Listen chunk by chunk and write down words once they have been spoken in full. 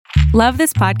Love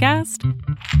this podcast?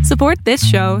 Support this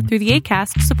show through the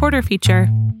Acast supporter feature.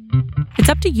 It's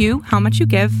up to you how much you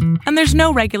give, and there's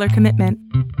no regular commitment.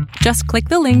 Just click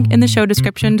the link in the show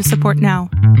description to support now.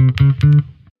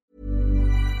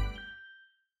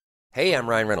 Hey, I'm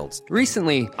Ryan Reynolds.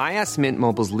 Recently, I asked Mint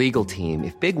Mobile's legal team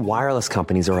if big wireless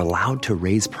companies are allowed to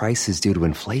raise prices due to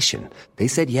inflation. They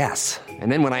said yes.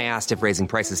 And then when I asked if raising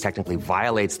prices technically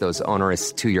violates those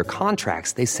onerous two-year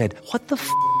contracts, they said, "What the f***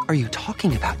 are you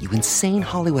talking about, you insane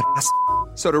Hollywood ass?"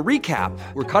 So to recap,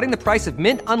 we're cutting the price of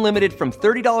Mint Unlimited from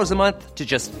 $30 a month to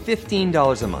just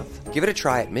 $15 a month. Give it a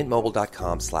try at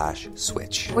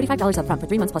mintmobile.com/switch. $45 up front for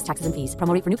 3 months plus taxes and fees.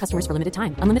 Promo rate for new customers for limited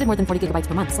time. Unlimited more than 40 gigabytes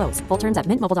per month. Slows full terms at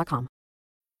mintmobile.com.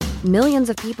 Millions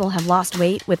of people have lost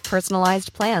weight with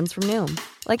personalized plans from Noom.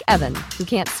 Like Evan, who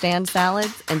can't stand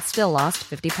salads and still lost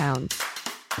 50 pounds.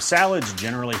 Salads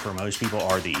generally for most people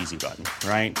are the easy button,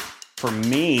 right? For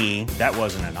me, that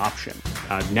wasn't an option.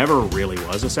 I never really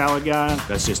was a salad guy.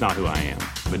 That's just not who I am.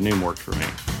 But Noom worked for me.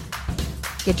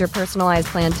 Get your personalized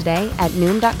plan today at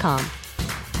Noom.com.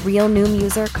 Real Noom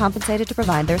user compensated to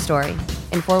provide their story.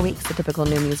 In 4 weeks, the typical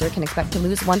Noom user can expect to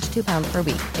lose 1 to 2 pounds per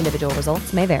week. Individual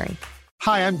results may vary.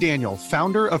 Hi, I'm Daniel,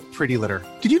 founder of Pretty Litter.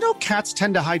 Did you know cats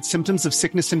tend to hide symptoms of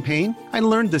sickness and pain? I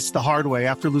learned this the hard way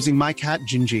after losing my cat,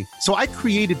 Gingy. So I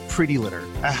created Pretty Litter,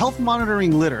 a health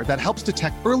monitoring litter that helps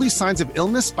detect early signs of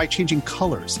illness by changing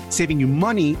colors, saving you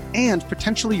money and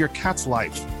potentially your cat's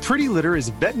life. Pretty Litter is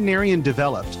veterinarian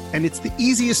developed, and it's the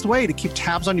easiest way to keep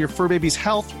tabs on your fur baby's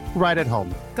health right at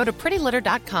home. Go to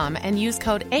prettylitter.com and use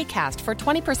code ACAST for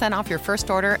 20% off your first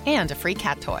order and a free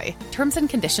cat toy. Terms and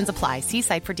conditions apply. See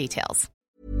site for details.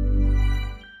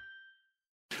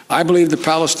 I believe the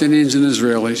Palestinians and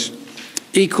Israelis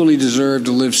equally deserve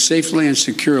to live safely and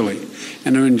securely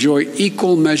and to enjoy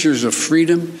equal measures of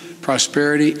freedom,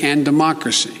 prosperity, and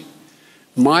democracy.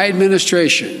 My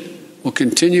administration will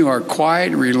continue our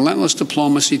quiet and relentless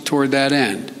diplomacy toward that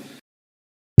end.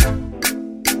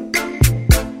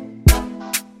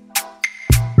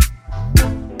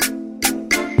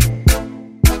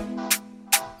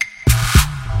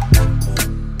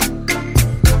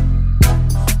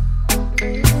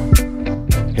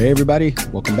 Hey everybody,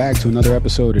 welcome back to another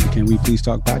episode of the Can We Please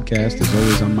Talk podcast. As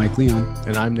always, I'm Mike Leon.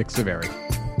 And I'm Nick Saveri.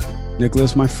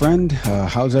 Nicholas, my friend,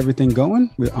 how's everything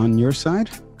going on your side?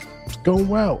 It's going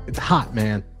well. It's hot,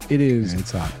 man. It is. Yeah,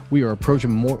 it's hot. We are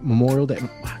approaching Memorial Day.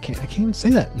 I can't even say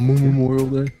that. Memorial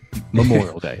Day.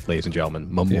 Memorial Day, ladies and gentlemen.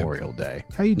 Memorial Day.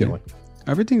 How you doing?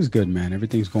 Everything's good, man.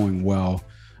 Everything's going well.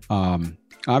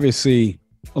 Obviously,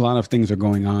 a lot of things are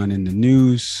going on in the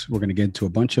news. We're going to get into a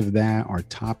bunch of that. Our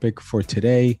topic for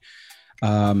today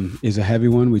is a heavy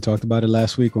one. We talked about it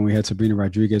last week when we had Sabrina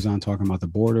Rodriguez on talking about the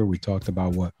border. We talked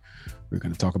about what we're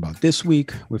going to talk about this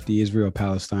week with the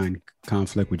Israel-Palestine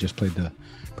conflict. We just played the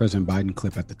President Biden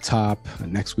clip at the top.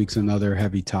 Next week's another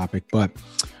heavy topic. But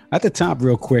at the top,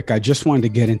 real quick, I just wanted to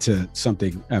get into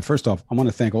something. First off, I want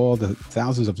to thank all the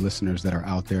thousands of listeners that are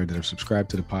out there that are subscribed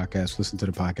to the podcast, listen to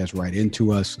the podcast, write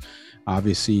into us.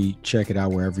 Obviously, check it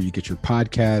out wherever you get your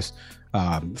podcast.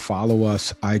 Follow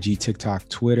us, IG, TikTok,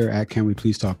 Twitter, at Can We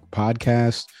Please Talk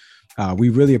Podcast. We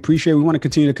really appreciate it. We want to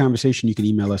continue the conversation. You can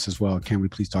email us as well, Can We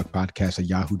Please Talk Podcast at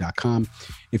yahoo.com.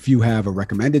 If you have a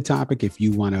recommended topic, if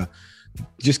you want to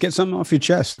just get something off your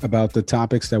chest about the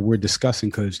topics that we're discussing,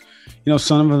 because, you know,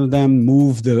 some of them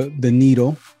move the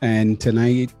needle. And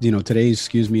tonight, today's,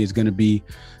 is going to be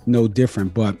no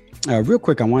different. But real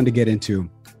quick, I wanted to get into,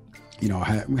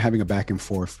 having a back and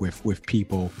forth with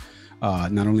people,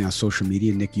 not only on social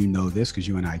media. Nick, you know this because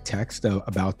you and I text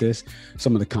about this.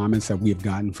 Some of the comments that we have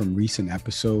gotten from recent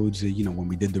episodes, when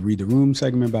we did the Read the Room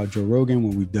segment about Joe Rogan,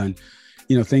 when we've done,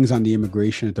 things on the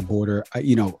immigration at the border.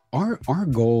 Our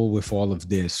goal with all of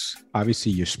this,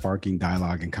 obviously you're sparking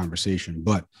dialogue and conversation,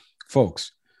 but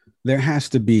folks, there has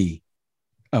to be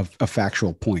a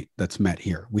factual point that's met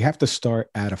here. We have to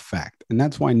start at a fact. And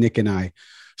that's why Nick and I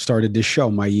started this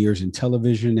show. My years in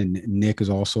television, and Nick is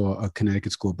also a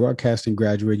Connecticut School of Broadcasting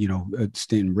graduate, a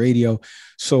stint in radio.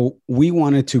 So we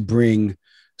wanted to bring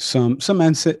some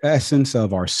essence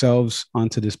of ourselves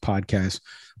onto this podcast,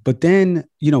 but then,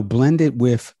 blend it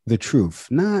with the truth,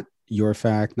 not your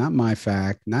fact, not my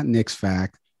fact, not Nick's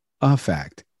fact, a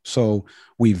fact. So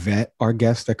we vet our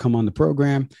guests that come on the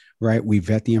program, right? We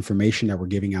vet the information that we're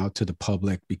giving out to the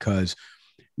public, because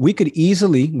we could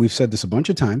easily, we've said this a bunch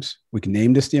of times, we can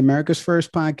name this the America's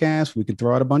First podcast. We could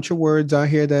throw out a bunch of words out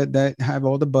here that have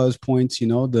all the buzz points,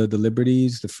 the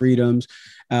liberties, the freedoms.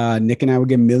 Nick and I would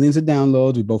get millions of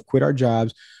downloads. We both quit our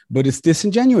jobs, but it's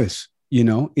disingenuous.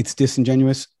 It's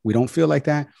disingenuous. We don't feel like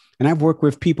that. And I've worked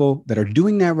with people that are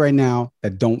doing that right now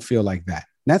that don't feel like that.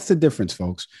 That's the difference,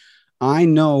 folks. I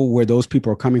know where those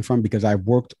people are coming from because I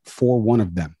worked for one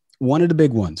of them, one of the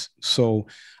big ones. So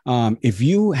if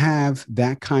you have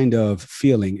that kind of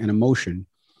feeling and emotion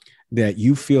that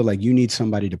you feel like you need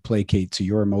somebody to placate to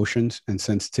your emotions and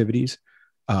sensitivities,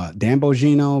 Dan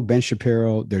Bongino, Ben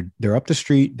Shapiro, they're up the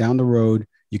street, down the road.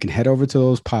 You can head over to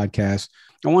those podcasts.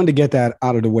 I wanted to get that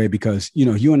out of the way because,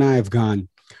 you and I have gone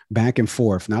back and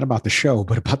forth, not about the show,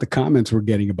 but about the comments we're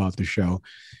getting about the show.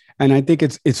 And I think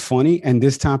it's funny. And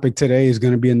this topic today is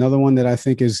going to be another one that I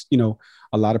think is,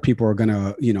 a lot of people are going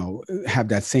to, have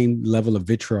that same level of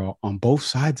vitriol on both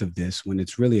sides of this when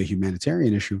it's really a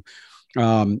humanitarian issue.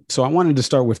 So I wanted to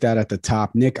start with that at the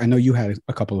top. Nick, I know you had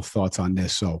a couple of thoughts on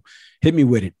this, so hit me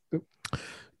with it.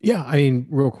 Yeah, I mean,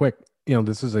 real quick,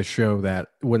 this is a show that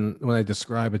when I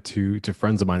describe it to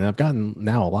friends of mine, I've gotten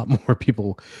now a lot more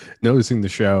people noticing the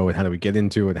show and how do we get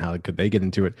into it? How could they get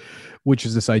into it? Which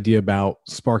is this idea about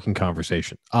sparking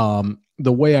conversation.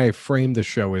 The way I frame the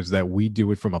show is that we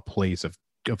do it from a place of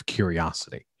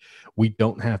curiosity. We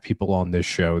don't have people on this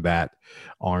show that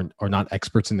are not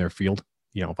experts in their field.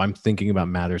 If I'm thinking about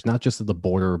matters, not just at the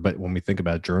border, but when we think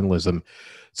about journalism,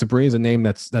 Sabrina is a name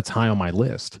that's high on my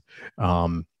list.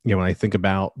 When I think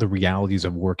about the realities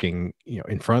of working,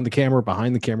 in front of the camera,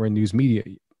 behind the camera in news media,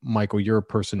 Michael, you're a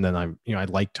person that I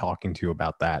like talking to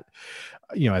about that.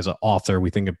 As an author, we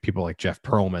think of people like Jeff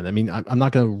Pearlman. I mean, I'm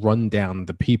not going to run down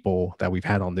the people that we've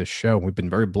had on this show. We've been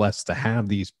very blessed to have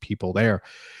these people there,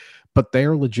 but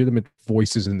they're legitimate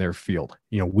voices in their field.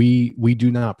 We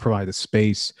do not provide a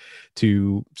space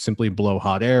to simply blow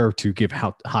hot air, to give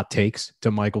hot takes,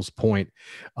 to Michael's point.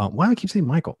 Why do I keep saying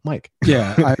Michael? Mike.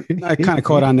 Yeah, I kind of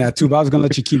caught on that too, but I was going to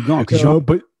let you keep going. We're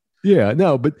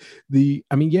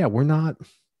not.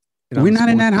 We're not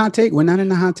in that hot take. We're not in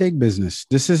the hot take business.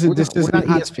 This isn't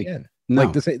hot take. No.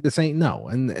 Like this ain't no,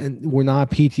 and we're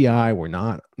not PTI. We're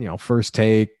not, First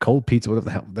Take, Cold Pizza, whatever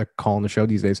the hell they're calling the show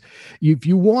these days. If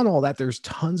you want all that, there's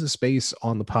tons of space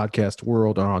on the podcast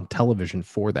world or on television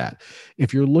for that.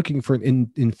 If you're looking for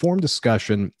an informed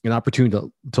discussion, an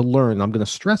opportunity to learn, I'm going to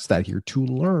stress that here, to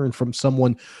learn from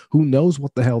someone who knows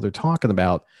what the hell they're talking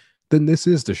about, then this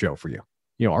is the show for you.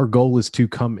 Our goal is to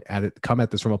come at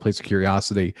this from a place of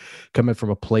curiosity, come at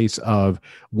from a place of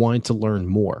wanting to learn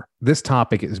more. This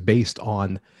topic is based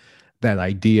on that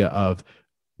idea of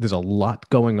there's a lot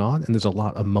going on and there's a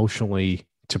lot emotionally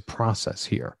to process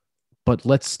here, but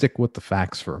let's stick with the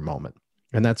facts for a moment.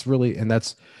 And that's what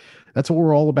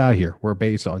we're all about here. We're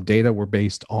based on data. We're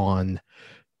based on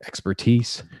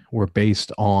expertise. We're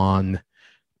based on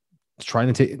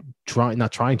taking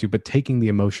the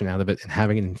emotion out of it and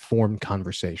having an informed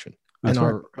conversation. And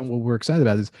what we're excited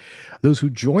about is those who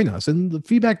join us, and the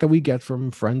feedback that we get from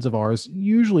friends of ours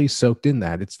usually soaked in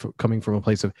that. It's coming from a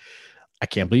place of, I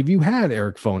can't believe you had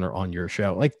Eric Foner on your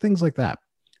show, like things like that.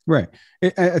 Right.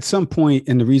 At some point,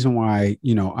 and the reason why,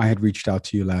 I had reached out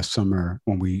to you last summer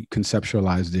when we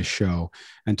conceptualized this show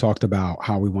and talked about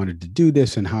how we wanted to do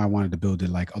this and how I wanted to build it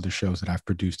like other shows that I've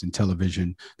produced in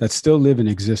television that still live in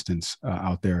existence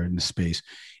out there in the space.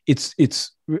 We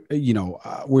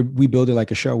build it like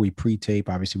a show. We pre-tape.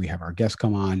 Obviously, we have our guests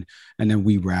come on, and then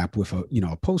we wrap with a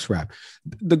post-wrap.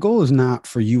 The goal is not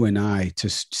for you and I to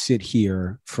sit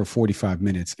here for 45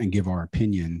 minutes and give our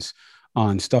opinions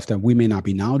on stuff that we may not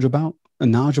be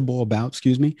knowledgeable about,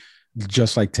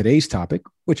 just like today's topic,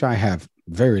 which I have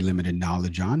very limited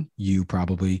knowledge on. You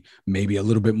probably maybe a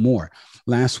little bit more.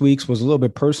 Last week's was a little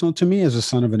bit personal to me as a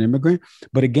son of an immigrant,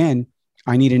 but again,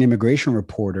 I need an immigration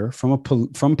reporter from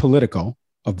Politico,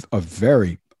 a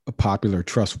very popular,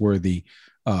 trustworthy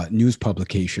news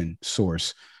publication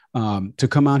source, to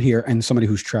come out here, and somebody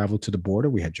who's traveled to the border.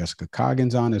 We had Jessica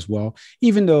Coggins on as well,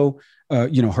 even though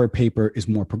her paper is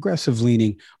more progressive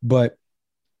leaning. But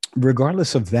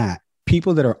regardless of that,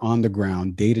 people that are on the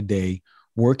ground day to day,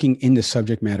 working in the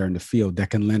subject matter in the field that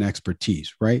can lend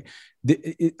expertise, right?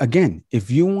 Again, if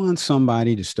you want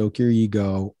somebody to stoke your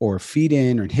ego or feed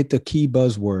in or hit the key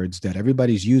buzzwords that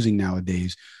everybody's using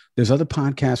nowadays, there's other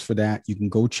podcasts for that. You can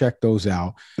go check those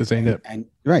out. This ain't it.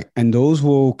 And those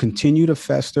will continue to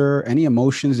fester any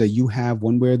emotions that you have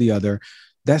one way or the other.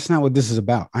 That's not what this is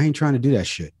about. I ain't trying to do that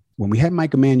shit. When we had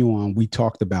Mike Emanuel on, we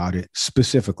talked about it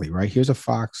specifically, right? Here's a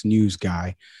Fox News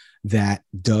guy that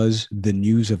does the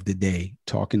news of the day,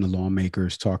 talking to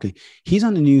lawmakers, he's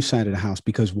on the news side of the house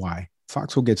because why?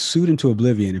 Fox will get sued into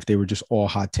oblivion if they were just all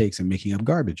hot takes and making up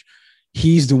garbage.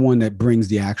 He's the one that brings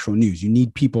the actual news. You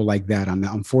need people like that on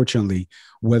that. Unfortunately,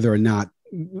 whether or not,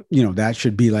 that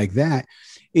should be like that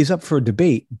is up for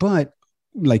debate. But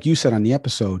like you said on the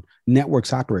episode,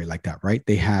 networks operate like that, right?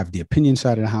 They have the opinion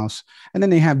side of the house, and then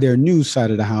they have their news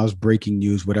side of the house, breaking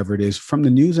news, whatever it is, from the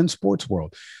news and sports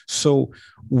world. So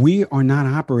we are not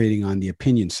operating on the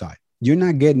opinion side. You're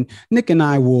not getting, Nick and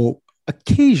I will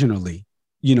occasionally,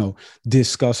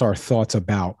 discuss our thoughts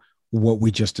about what we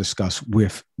just discussed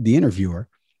with the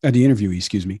interviewee,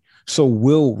 excuse me. So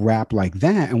we'll rap like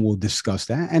that and we'll discuss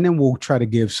that. And then we'll try to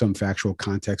give some factual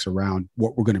context around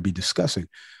what we're going to be discussing.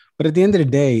 But at the end of the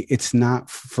day, it's not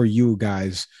for you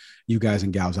guys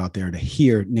and gals out there to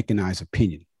hear Nick and I's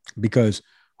opinion, because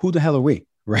who the hell are we?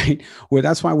 Right? Well,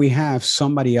 that's why we have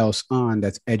somebody else on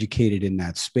that's educated in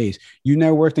that space. You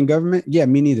never worked in government? Yeah,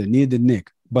 me neither. Neither did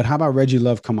Nick. But how about Reggie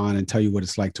Love come on and tell you what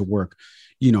it's like to work,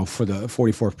 for the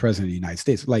 44th president of the United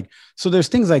States? So there's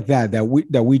things like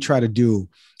that we try to do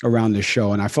around the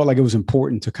show. And I felt like it was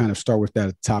important to kind of start with that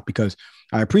at the top, because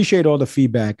I appreciate all the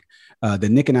feedback that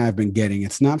Nick and I have been getting.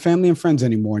 It's not family and friends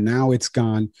anymore. Now it's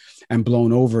gone and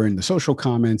blown over in the social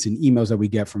comments and emails that we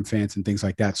get from fans and things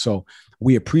like that. So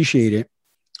we appreciate it.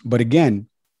 But again,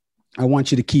 I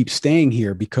want you to keep staying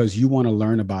here because you want to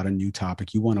learn about a new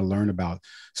topic. You want to learn about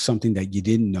something that you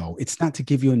didn't know. It's not to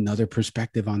give you another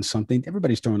perspective on something.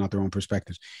 Everybody's throwing out their own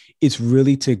perspectives. It's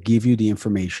really to give you the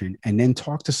information and then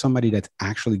talk to somebody that's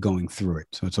actually going through it.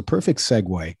 So it's a perfect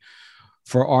segue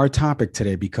for our topic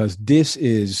today, because this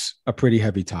is a pretty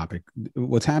heavy topic.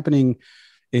 What's happening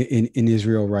in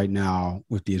Israel right now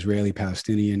with the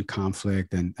Israeli-Palestinian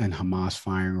conflict and Hamas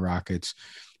firing rockets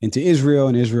into Israel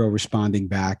and Israel responding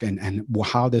back and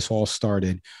how this all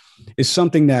started is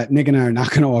something that Nick and I are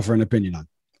not going to offer an opinion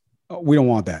on. We don't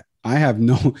want that. I have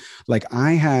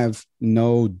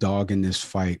no dog in this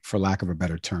fight, for lack of a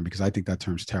better term, because I think that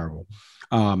term's terrible.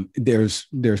 There's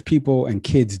people and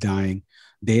kids dying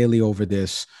daily over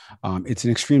this. It's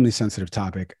an extremely sensitive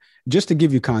topic. Just to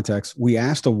give you context, we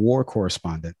asked a war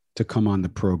correspondent to come on the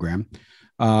program.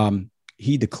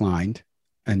 He declined,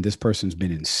 and this person's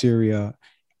been in Syria,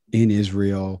 in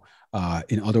Israel,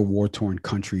 in other war-torn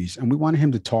countries. And we wanted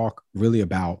him to talk really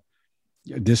about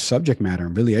this subject matter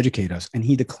and really educate us. And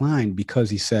he declined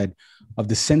because he said of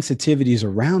the sensitivities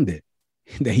around it,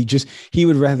 that he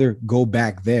would rather go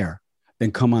back there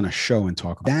than come on a show and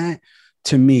talk. That,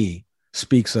 to me,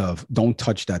 speaks of don't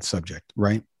touch that subject,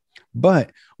 right?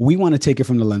 But we want to take it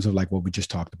from the lens of like what we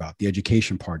just talked about, the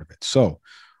education part of it. So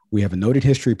we have a noted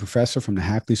history professor from the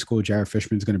Hackley School. Jared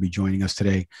Fishman is going to be joining us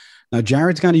today. Now,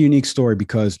 Jared's got a unique story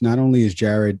because not only is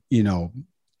Jared,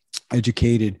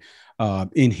 educated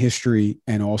in history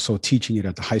and also teaching it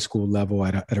at the high school level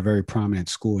at a very prominent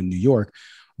school in New York,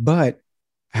 but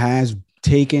has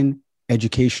taken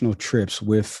educational trips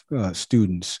with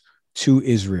students to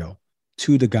Israel,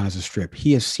 to the Gaza Strip.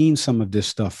 He has seen some of this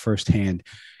stuff firsthand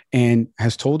and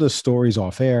has told us stories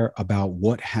off air about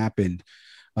what happened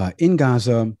in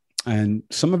Gaza. And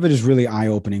some of it is really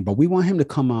eye-opening, but we want him to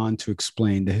come on to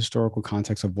explain the historical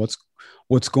context of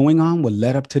what's going on, what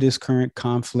led up to this current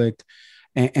conflict,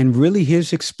 and really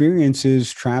his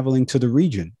experiences traveling to the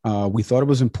region. We thought it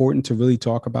was important to really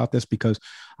talk about this because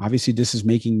obviously this is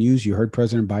making news. You heard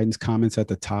President Biden's comments at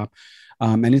the top,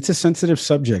 and it's a sensitive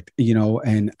subject,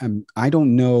 and I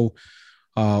don't know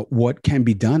what can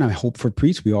be done. I hope for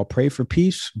peace. We all pray for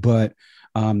peace, but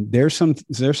there's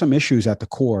some issues at the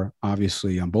core,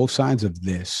 obviously, on both sides of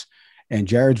this. And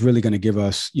Jared's really going to give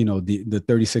us, the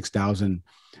 36,000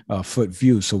 foot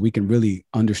view so we can really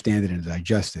understand it and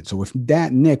digest it. So with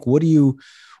that, Nick, what do you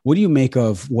make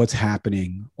of what's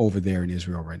happening over there in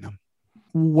Israel right now?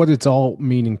 What it's all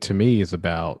meaning to me is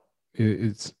about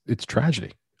it's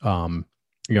tragedy. I'm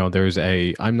not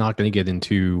going to get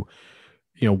into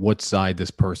what side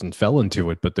this person fell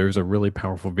into it, but there's a really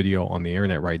powerful video on the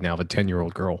internet right now of a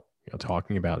 10-year-old girl,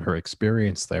 talking about her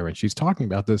experience there. And she's talking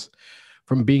about this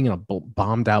from being in a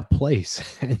bombed out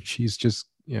place. And she's just,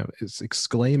 is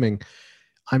exclaiming,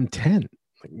 I'm 10.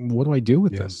 Like, what do I do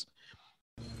with this?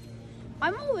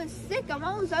 I'm always sick. I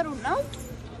don't know.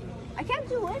 I can't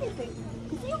do anything.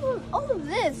 See all of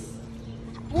this.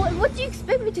 What do you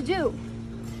expect me to do?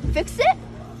 Fix it?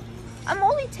 I'm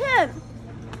only 10.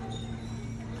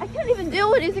 I can't even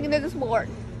do anything this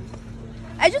morning.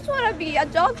 I just want to be a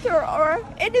doctor or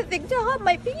anything to help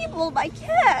my people, but I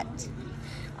can't.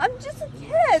 I'm just a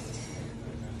kid.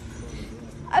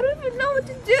 I don't even know what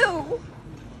to do.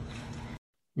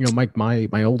 Mike,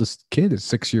 my oldest kid is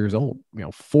 6 years old,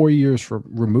 4 years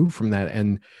removed from that.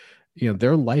 And,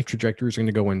 their life trajectories are going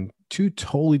to go in two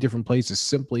totally different places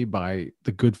simply by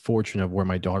the good fortune of where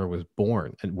my daughter was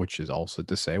born, and which is also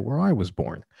to say where I was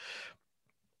born.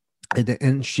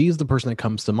 And she's the person that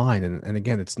comes to mind. And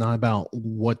again, it's not about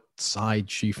what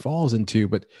side she falls into,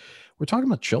 but we're talking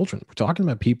about children. We're talking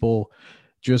about people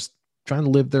just trying to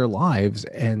live their lives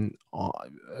and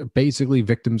basically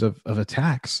victims of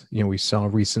attacks. We saw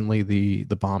recently the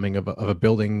bombing of a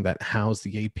building that housed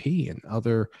the AP and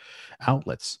other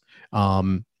outlets.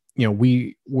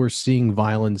 We're seeing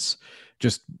violence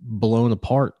just blown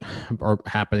apart or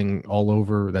happening all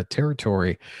over that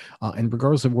territory. And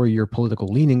regardless of where your political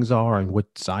leanings are and what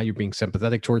side you're being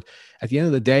sympathetic toward, at the end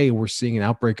of the day, we're seeing an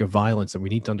outbreak of violence, and we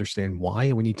need to understand why,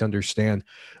 and we need to understand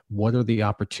what are the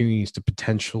opportunities to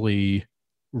potentially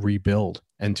rebuild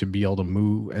and to be able to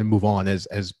move on as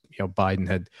Biden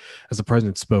had, as the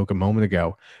president spoke a moment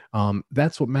ago.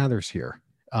 That's what matters here.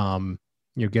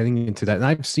 Getting into that. And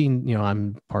I've seen,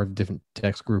 I'm part of different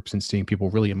text groups and seeing people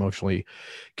really emotionally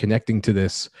connecting to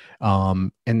this.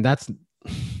 And that's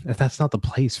not the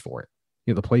place for it.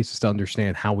 The place is to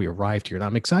understand how we arrived here. And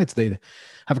I'm excited today to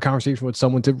have a conversation with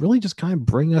someone to really just kind of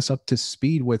bring us up to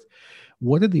speed with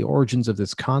what are the origins of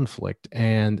this conflict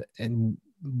and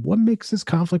what makes this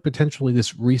conflict, potentially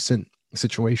this recent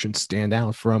situation, stand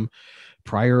out from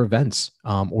prior events?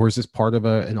 Or is this part of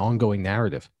an ongoing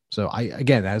narrative? So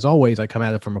again, as always, I come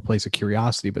at it from a place of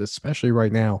curiosity, but especially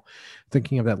right now,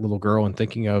 thinking of that little girl and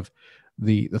thinking of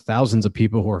the thousands of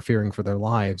people who are fearing for their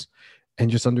lives,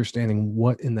 and just understanding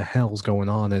what in the hell is going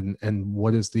on, and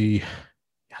what is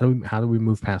how do we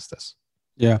move past this?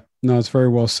 Yeah, no, it's very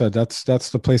well said. That's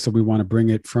the place that we want to bring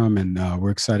it from. And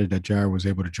we're excited that Jared was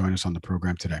able to join us on the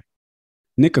program today.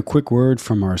 Nick, a quick word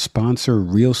from our sponsor,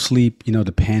 Real Sleep.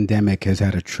 The pandemic has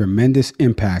had a tremendous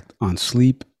impact on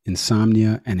sleep,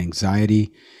 insomnia, and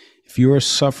anxiety. If you are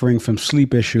suffering from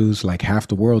sleep issues like half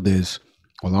the world is,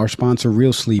 well, our sponsor,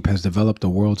 Real Sleep, has developed the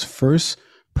world's first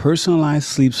personalized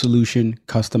sleep solution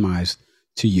customized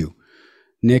to you.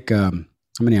 Nick, how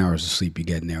many hours of sleep you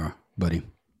getting there, buddy?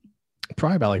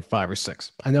 Probably about like 5 or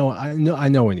 6. I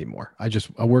know anymore.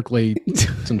 I work late.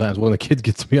 Sometimes when the kid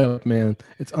gets me up, man,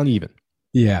 it's uneven.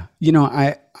 Yeah.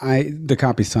 The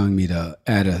copy's telling me to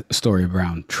add a story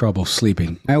around trouble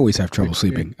sleeping. I always have trouble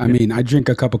sleeping. I mean, I drink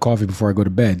a cup of coffee before I go to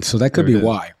bed, so that could be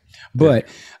why. But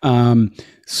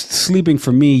sleeping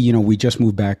for me, we just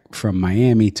moved back from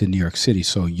Miami to New York City.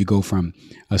 So you go from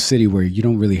a city where you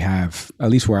don't really have, at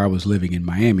least where I was living in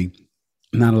Miami,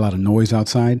 not a lot of noise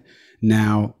outside.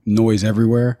 Now noise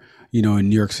everywhere, in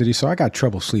New York City. So I got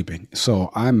trouble sleeping.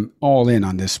 So I'm all in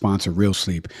on this sponsor, Real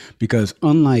Sleep, because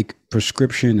unlike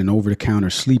prescription and over-the-counter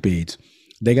sleep aids,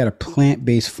 they got a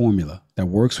plant-based formula that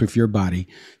works with your body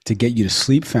to get you to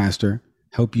sleep faster,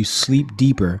 help you sleep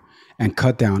deeper, and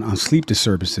cut down on sleep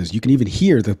disturbances. You can even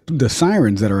hear the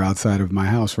sirens that are outside of my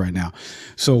house right now.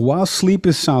 So while sleep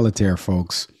is solitaire,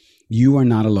 folks, you are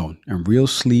not alone, and Real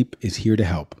Sleep is here to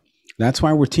help. That's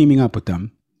why we're teaming up with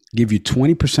them. Give you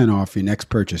 20% off your next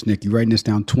purchase. Nick, you writing this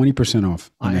down? 20%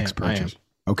 off your next purchase.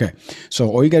 Okay. So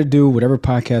all you got to do, whatever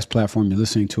podcast platform you're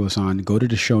listening to us on, go to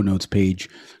the show notes page,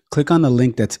 click on the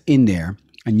link that's in there,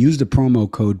 and use the promo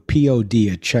code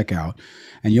POD at checkout,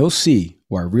 and you'll see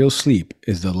why Real Sleep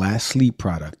is the last sleep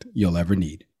product you'll ever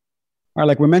need. All right.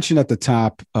 Like we mentioned at the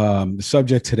top, the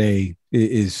subject today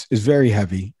is very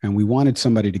heavy, and we wanted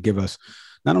somebody to give us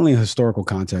not only a historical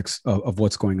context of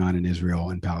what's going on in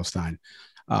Israel and Palestine,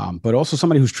 but also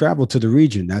somebody who's traveled to the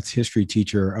region. That's history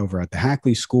teacher over at the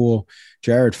Hackley School,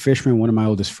 Jared Fishman, one of my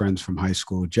oldest friends from high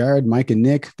school. Jared, Mike, and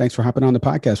Nick, thanks for hopping on the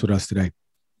podcast with us today.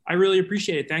 I really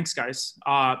appreciate it. Thanks, guys.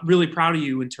 Really proud of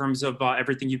you in terms of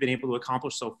everything you've been able to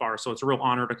accomplish so far. So it's a real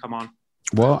honor to come on.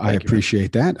 Well, I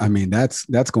appreciate that. I mean, that's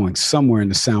going somewhere in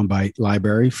the soundbite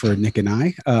library for Nick and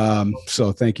I.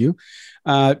 So thank you.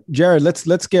 Jared,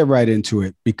 let's get right into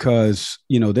it, because,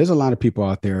 there's a lot of people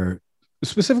out there,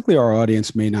 specifically our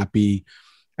audience may not be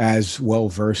as well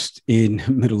versed in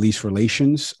Middle East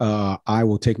relations. I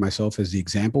will take myself as the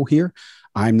example here.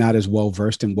 I'm not as well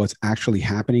versed in what's actually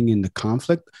happening in the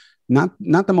conflict, not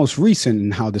the most recent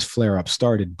and how this flare up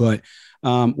started, but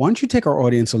why don't you take our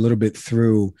audience a little bit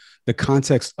through the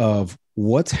context of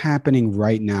what's happening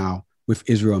right now with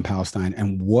Israel and Palestine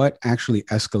and what actually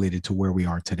escalated to where we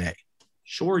are today?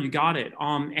 Sure, you got it.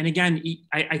 And again,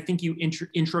 I think you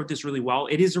introed this really well.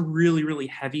 It is a really, really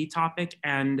heavy topic,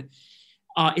 and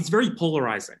it's very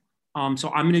polarizing. So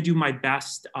I'm going to do my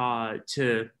best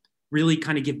to really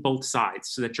kind of give both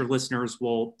sides so that your listeners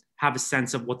will have a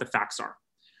sense of what the facts are.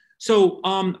 So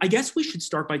I guess we should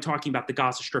start by talking about the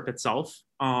Gaza Strip itself.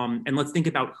 And let's think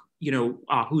about,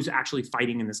 who's actually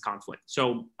fighting in this conflict.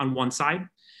 So on one side,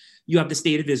 you have the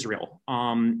state of Israel.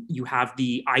 You have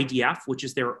the IDF, which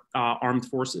is their armed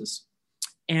forces.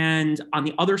 And on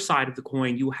the other side of the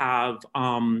coin, you have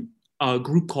a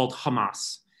group called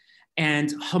Hamas. And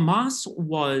Hamas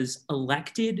was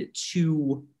elected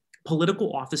to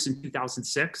political office in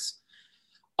 2006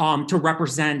 to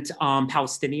represent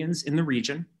Palestinians in the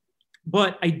region.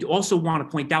 But I also want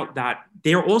to point out that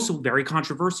they're also very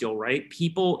controversial, right?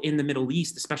 People in the Middle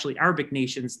East, especially Arabic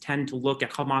nations, tend to look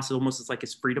at Hamas almost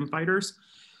as freedom fighters,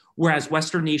 whereas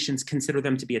Western nations consider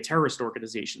them to be a terrorist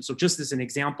organization. So just as an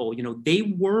example, they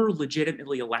were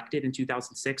legitimately elected in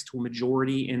 2006 to a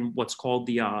majority in what's called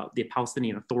the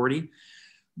Palestinian Authority.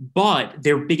 But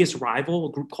their biggest rival,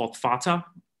 a group called Fatah,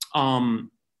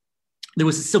 there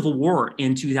was a civil war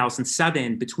in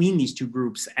 2007 between these two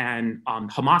groups, and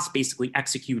Hamas basically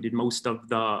executed most of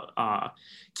the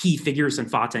key figures in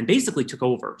Fatah and basically took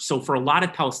over. So for a lot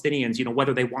of Palestinians,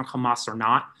 whether they want Hamas or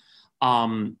not,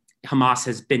 Hamas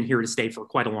has been here to stay for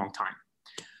quite a long time.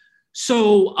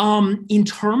 So in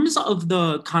terms of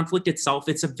the conflict itself,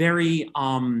 it's a very,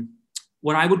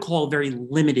 what I would call a very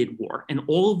limited war. And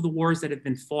all of the wars that have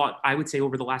been fought, I would say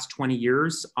over the last 20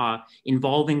 years,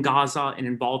 involving Gaza and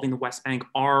involving the West Bank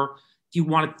are, if you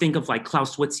want to think of like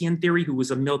Clausewitzian theory, who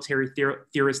was a military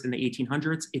theorist in the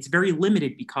 1800s, it's very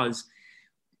limited because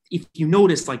if you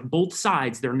notice, like both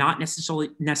sides, they're not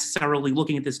necessarily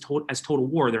looking at this as total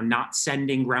war. They're not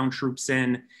sending ground troops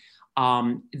in.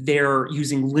 They're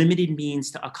using limited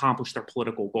means to accomplish their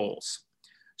political goals.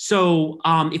 So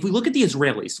if we look at the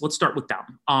Israelis, let's start with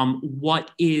them.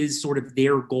 What is sort of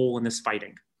their goal in this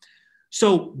fighting?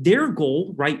 So their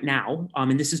goal right now,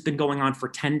 and this has been going on for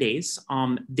 10 days,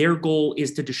 their goal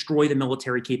is to destroy the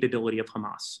military capability of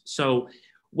Hamas. So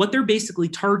what they're basically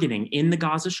targeting in the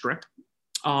Gaza Strip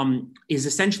is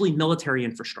essentially military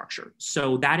infrastructure.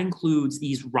 So that includes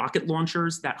these rocket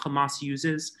launchers that Hamas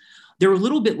uses. They're a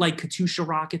little bit like Katyusha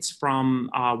rockets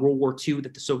from World War II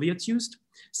that the Soviets used.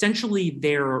 Essentially,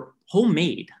 they're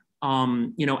homemade,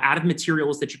 out of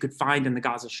materials that you could find in the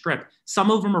Gaza Strip. Some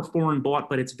of them are foreign bought,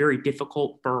 but it's very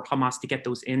difficult for Hamas to get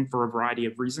those in for a variety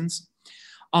of reasons.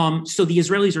 So the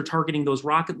Israelis are targeting those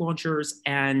rocket launchers,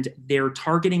 and they're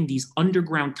targeting these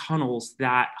underground tunnels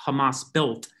that Hamas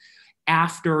built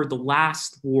after the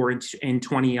last war in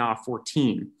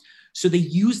 2014. So they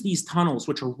use these tunnels,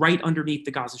 which are right underneath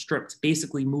the Gaza Strip, to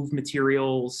basically move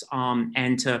materials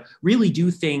and to really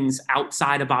do things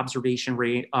outside of observation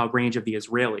range of the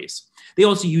Israelis. They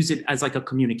also use it as like a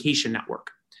communication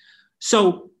network.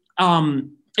 So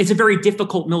it's a very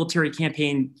difficult military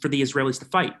campaign for the Israelis to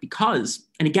fight because,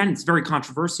 and again, it's very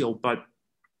controversial, but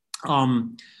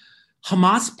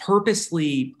Hamas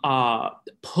purposely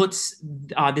puts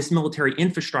this military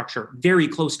infrastructure very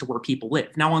close to where people live.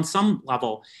 Now, on some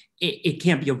level, it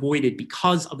can't be avoided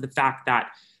because of the fact that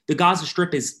the Gaza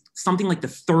Strip is something like the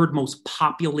third most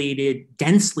populated,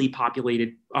 densely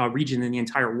populated region in the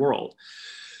entire world.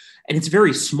 And it's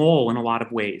very small in a lot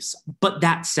of ways. But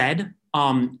that said,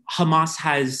 Hamas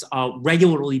has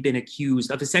regularly been accused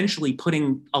of essentially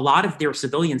putting a lot of their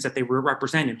civilians that they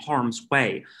represent in harm's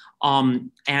way.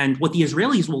 And what the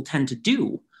Israelis will tend to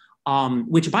do,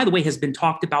 which, by the way, has been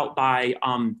talked about by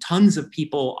tons of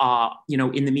people,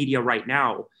 in the media right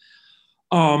now.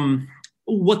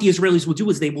 What the Israelis will do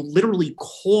is they will literally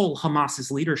call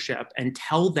Hamas's leadership and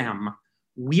tell them,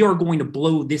 we are going to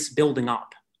blow this building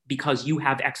up because you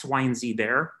have X, Y, and Z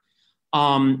there.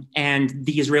 And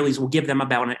the Israelis will give them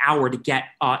about an hour to get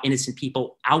innocent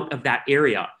people out of that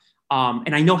area.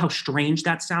 And I know how strange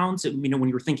that sounds, when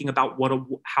you're thinking about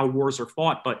how wars are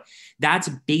fought, but that's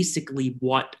basically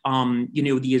what, the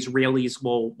Israelis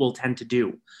will tend to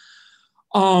do.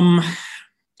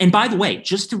 And by the way,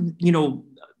 just to,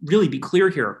 really be clear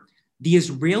here, the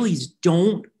Israelis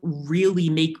don't really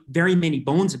make very many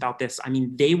bones about this. I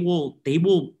mean, they will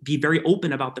be very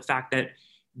open about the fact that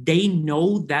they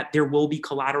know that there will be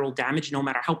collateral damage no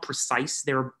matter how precise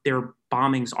their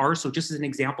bombings are. So just as an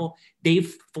example,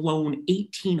 they've flown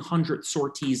 1,800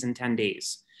 sorties in 10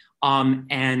 days.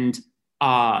 And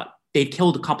they've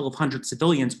killed a couple of hundred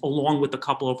civilians along with a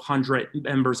couple of hundred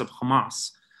members of Hamas.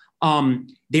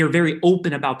 They are very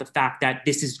open about the fact that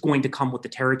this is going to come with the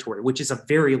territory, which is a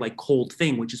very cold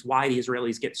thing, which is why the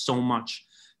Israelis get so much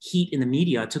heat in the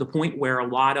media, to the point where a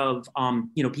lot of,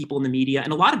 people in the media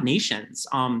and a lot of nations,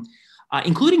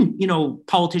 including,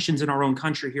 politicians in our own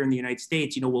country here in the United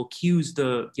States, will accuse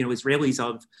the, Israelis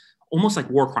of almost like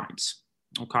war crimes.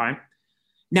 Okay.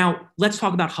 Now let's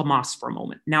talk about Hamas for a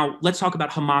moment. Now let's talk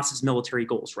about Hamas's military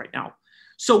goals right now.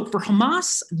 So for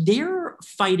Hamas, they're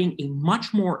fighting a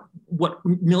much more, what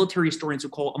military historians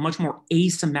would call a much more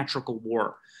asymmetrical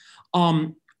war.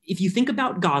 If you think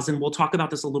about Gaza, and we'll talk about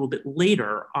this a little bit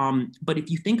later, but if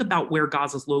you think about where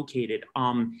Gaza is located,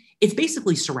 it's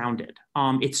basically surrounded.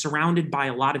 It's surrounded by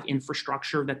a lot of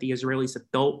infrastructure that the Israelis have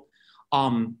built.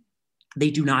 They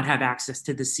do not have access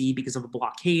to the sea because of a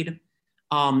blockade.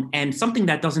 And something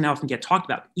that doesn't often get talked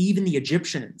about, even the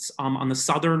Egyptians on the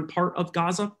southern part of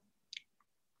Gaza,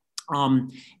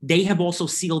 they have also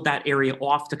sealed that area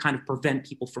off to kind of prevent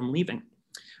people from leaving.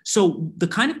 So the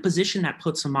kind of position that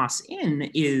puts Hamas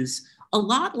in is a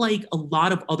lot like a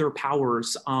lot of other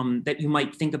powers that you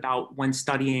might think about when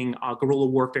studying guerrilla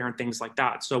warfare and things like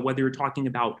that. So whether you're talking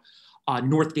about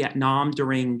North Vietnam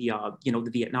during the the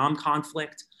Vietnam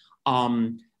conflict,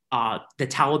 the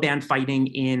Taliban fighting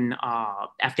in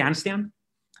Afghanistan,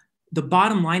 the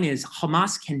bottom line is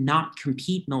Hamas cannot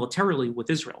compete militarily with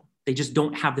Israel. They just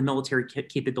don't have the military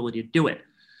capability to do it.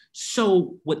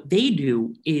 So what they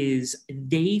do is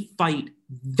they fight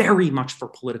very much for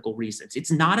political reasons.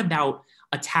 It's not about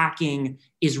attacking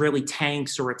Israeli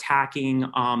tanks or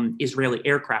attacking Israeli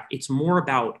aircraft. It's more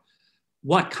about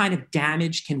what kind of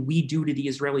damage can we do to the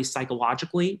Israelis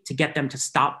psychologically to get them to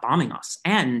stop bombing us?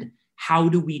 And how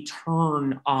do we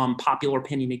turn popular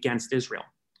opinion against Israel?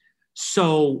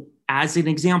 So as an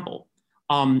example,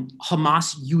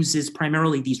 Hamas uses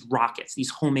primarily these rockets, these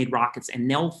homemade rockets,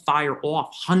 and they'll fire off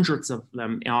hundreds of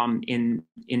them in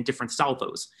different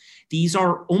salvos. These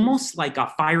are almost like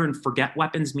a fire and forget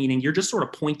weapons, meaning you're just sort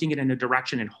of pointing it in a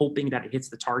direction and hoping that it hits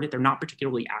the target. They're not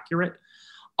particularly accurate,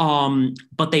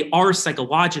 but they are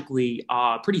psychologically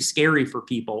pretty scary for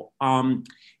people.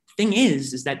 Thing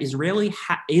is that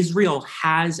Israel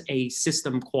has a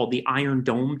system called the Iron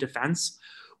Dome defense,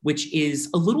 which is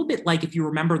a little bit like, if you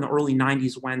remember in the early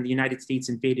 90s when the United States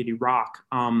invaded Iraq,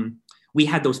 we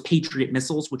had those Patriot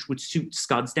missiles, which would shoot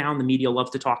Scuds down. The media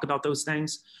loves to talk about those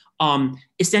things.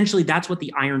 Essentially, that's what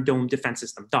the Iron Dome defense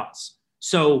system does.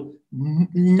 So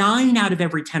 9 out of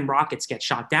every 10 rockets get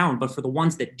shot down, but for the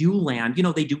ones that do land,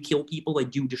 they do kill people, they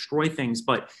do destroy things,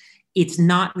 but it's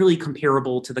not really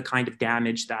comparable to the kind of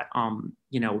damage that,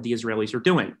 the Israelis are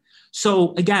doing.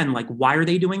 So again, like, why are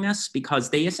they doing this? Because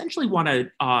they essentially want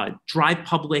to drive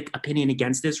public opinion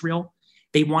against Israel.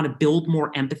 They want to build more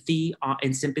empathy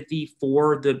and sympathy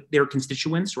for their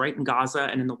constituents, right, in Gaza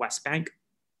and in the West Bank.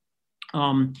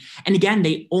 And again,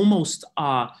 they almost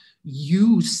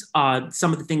use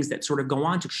some of the things that sort of go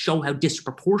on to show how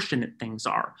disproportionate things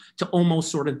are, to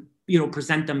almost sort of,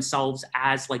 present themselves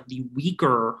as like the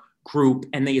weaker group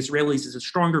and the Israelis as a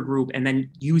stronger group, and then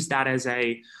use that as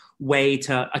a way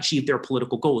to achieve their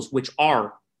political goals, which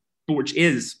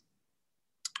is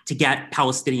to get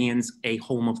Palestinians a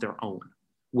home of their own,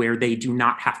 where they do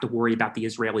not have to worry about the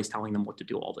Israelis telling them what to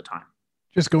do all the time.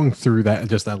 Just going through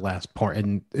that last part,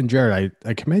 and Jared,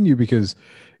 I commend you because,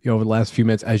 over the last few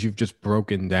minutes, as you've just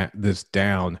broken this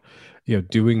down,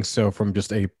 doing so from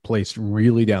just a place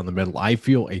really down the middle, I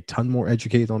feel a ton more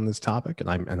educated on this topic, and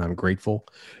I'm grateful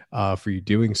for you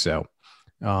doing so.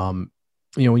 When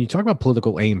you talk about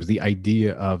political aims, the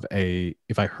idea of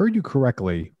if I heard you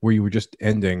correctly, where you were just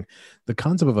ending, the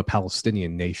concept of a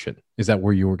Palestinian nation, is that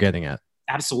where you were getting at?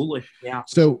 Absolutely. Yeah.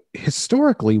 So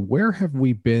historically, where have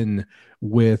we been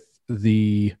with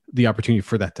the opportunity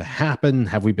for that to happen?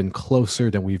 Have we been closer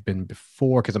than we've been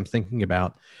before? Because I'm thinking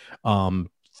about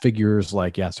figures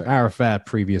like Yasser Arafat,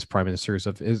 previous prime ministers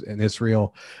in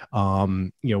Israel,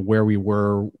 where we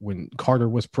were when Carter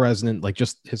was president, like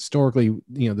just historically,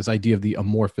 this idea of the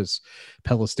amorphous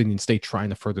Palestinian state trying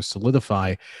to further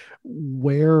solidify.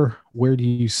 Where do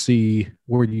you see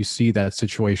that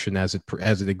situation as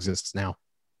it exists now?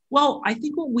 Well, I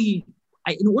think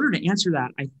in order to answer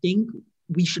that, I think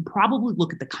we should probably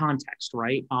look at the context,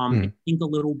 right? And think a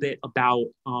little bit about,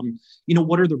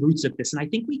 what are the roots of this? And I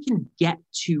think we can get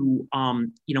to,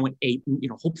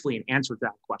 hopefully an answer to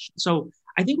that question. So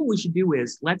I think what we should do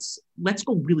is let's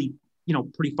go really,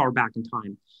 pretty far back in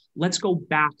time. Let's go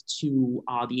back to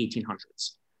the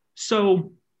 1800s.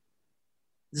 So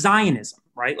Zionism,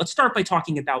 right? Let's start by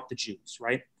talking about the Jews,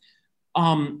 right?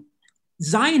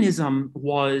 Zionism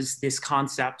was this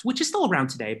concept, which is still around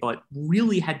today, but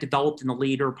really had developed in the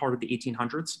later part of the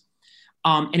 1800s.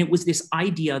 And it was this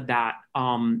idea that,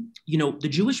 the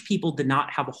Jewish people did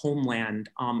not have a homeland,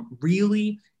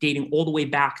 really dating all the way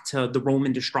back to the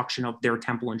Roman destruction of their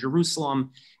temple in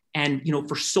Jerusalem. And,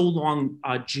 for so long,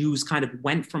 Jews kind of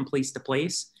went from place to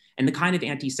place. And the kind of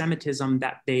anti-Semitism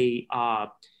that they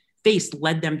faced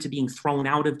led them to being thrown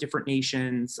out of different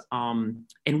nations and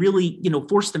really,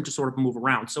 forced them to sort of move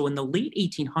around. So in the late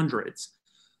 1800s,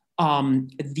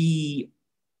 the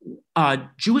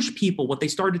Jewish people, what they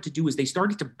started to do is they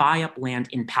started to buy up land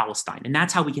in Palestine. And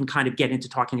that's how we can kind of get into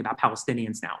talking about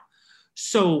Palestinians now.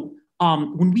 So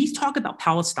when we talk about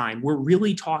Palestine, we're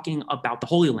really talking about the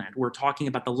Holy Land. We're talking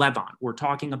about the Levant. We're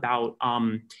talking about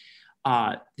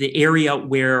the area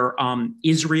where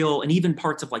Israel and even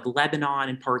parts of like Lebanon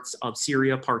and parts of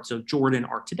Syria, parts of Jordan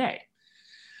are today.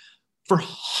 for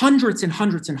hundreds and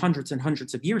hundreds and hundreds and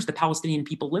hundreds of years, the Palestinian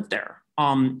people lived there.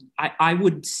 I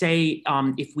would say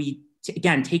if we,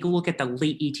 again, take a look at the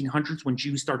late 1800s when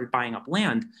Jews started buying up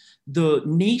land, the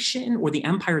nation or the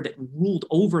empire that ruled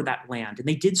over that land, and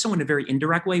they did so in a very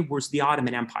indirect way, was the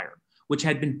Ottoman Empire, which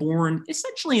had been born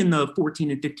essentially in the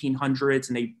 14 and 1500s,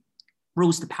 and they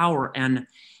rose to power. And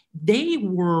they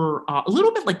were a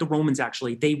little bit like the Romans,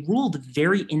 actually. They ruled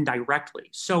very indirectly.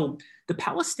 So the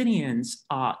Palestinians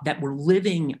that were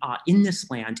living in this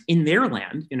land, in their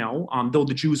land, though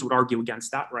the Jews would argue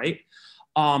against that, right?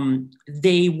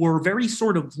 They were very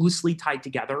sort of loosely tied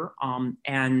together.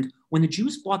 And when the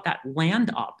Jews bought that land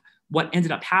up, what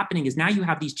ended up happening is now you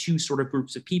have these two sort of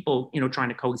groups of people, trying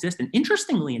to coexist. And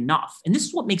interestingly enough, and this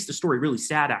is what makes the story really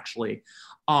sad, actually,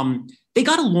 they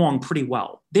got along pretty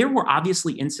well. There were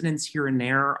obviously incidents here and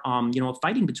there, of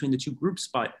fighting between the two groups.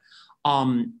 But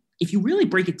if you really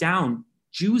break it down,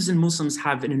 Jews and Muslims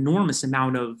have an enormous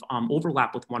amount of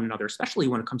overlap with one another, especially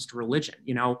when it comes to religion.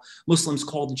 Muslims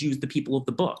call the Jews the people of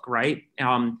the book, right?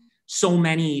 So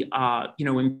many,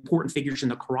 important figures in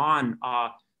the Quran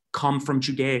come from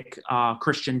Judaic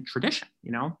Christian tradition,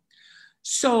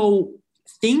 So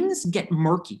things get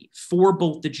murky for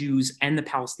both the Jews and the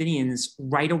Palestinians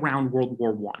right around World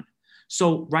War I.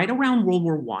 So right around World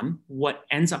War I, what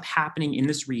ends up happening in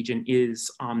this region is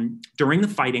during the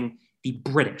fighting, the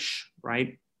British,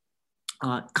 right,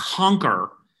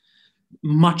 conquer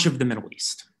much of the Middle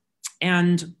East.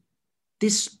 And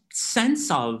this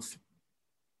sense of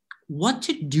what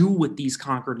to do with these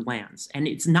conquered lands, and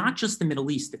it's not just the Middle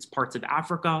East, it's parts of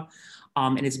Africa,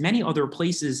 and it's many other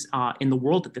places in the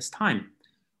world at this time.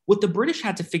 What the British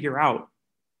had to figure out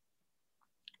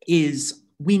is,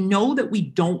 we know that we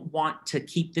don't want to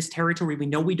keep this territory. We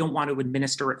know we don't want to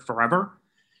administer it forever.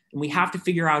 And we have to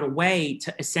figure out a way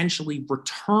to essentially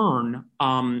return,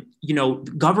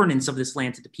 governance of this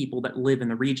land to the people that live in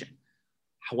the region.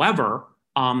 However,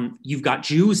 you've got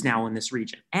Jews now in this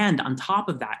region. And on top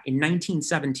of that, in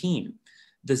 1917,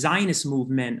 the Zionist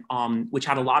movement, which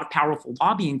had a lot of powerful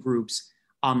lobbying groups,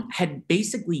 had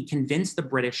basically convinced the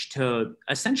British to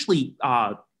essentially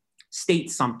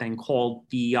state something called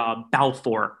the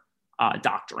Balfour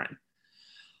Doctrine,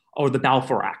 or the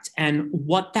Balfour Act. And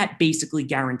what that basically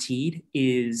guaranteed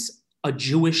is a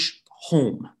Jewish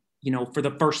home, for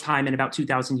the first time in about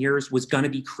 2,000 years, was going to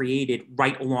be created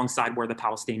right alongside where the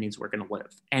Palestinians were going to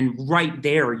live. And right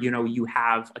there, you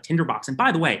have a tinderbox. And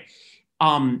by the way,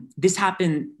 this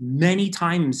happened many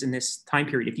times in this time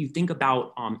period. If you think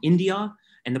about India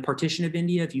and the partition of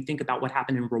India, if you think about what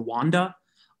happened in Rwanda,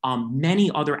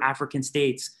 many other African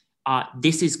states,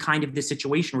 this is kind of the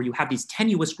situation where you have these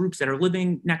tenuous groups that are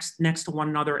living next to one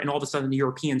another, and all of a sudden the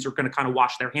Europeans are going to kind of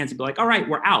wash their hands and be like, all right,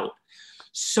 we're out.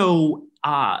 So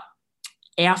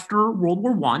after World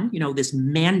War I, this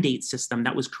mandate system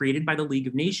that was created by the League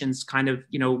of Nations kind of,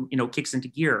 kicks into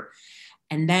gear.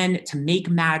 And then to make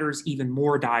matters even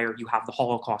more dire, you have the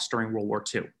Holocaust during World War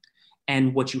II.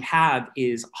 And what you have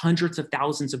is hundreds of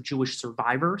thousands of Jewish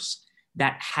survivors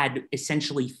that had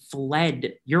essentially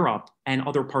fled Europe and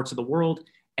other parts of the world,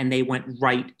 and they went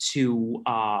right to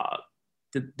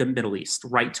the Middle East,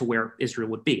 right to where Israel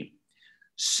would be.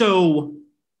 So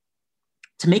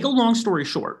to make a long story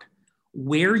short,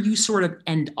 where you sort of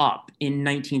end up in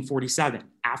 1947,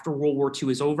 after World War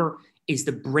II is over, is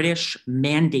the British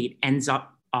mandate ends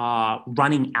up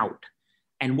running out.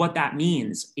 And what that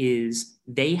means is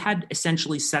they had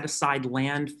essentially set aside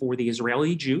land for the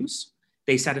Israeli Jews.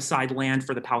 They set aside land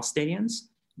for the Palestinians.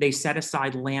 They set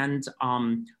aside land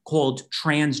called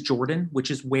Transjordan,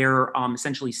 which is where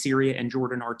essentially Syria and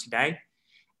Jordan are today.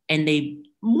 And they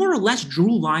more or less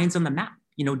drew lines on the map,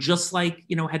 just like,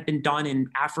 had been done in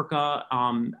Africa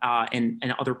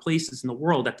and other places in the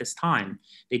world at this time.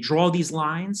 They draw these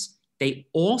lines. They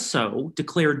also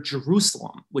declared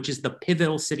Jerusalem, which is the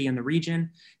pivotal city in the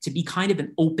region, to be kind of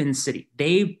an open city.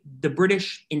 The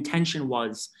British intention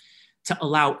was to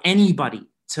allow anybody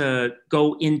to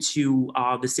go into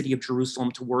the city of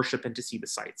Jerusalem to worship and to see the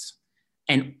sights.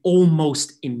 And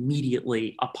almost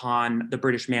immediately upon the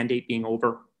British mandate being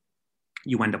over,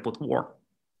 you end up with war.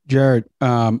 Jared,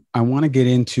 I want to get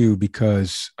into,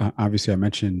 because obviously I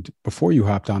mentioned before you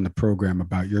hopped on the program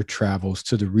about your travels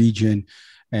to the region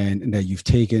and that you've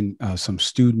taken some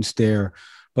students there.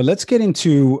 But let's get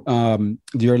into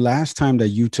your last time that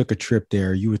you took a trip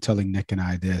there. You were telling Nick and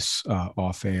I this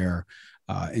off air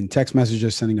in text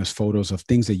messages, sending us photos of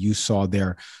things that you saw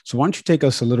there. So why don't you take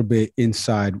us a little bit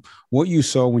inside what you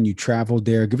saw when you traveled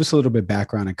there? Give us a little bit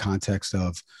background and context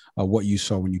of what you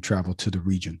saw when you traveled to the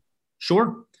region.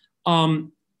 Sure.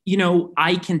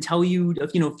 I can tell you,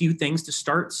 a few things to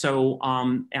start. So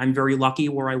I'm very lucky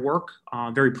where I work,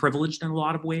 very privileged in a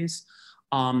lot of ways.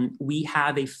 We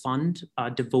have a fund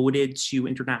devoted to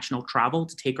international travel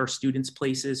to take our students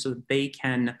places so that they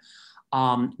can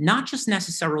not just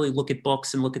necessarily look at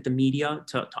books and look at the media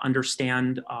to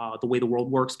understand the way the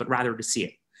world works, but rather to see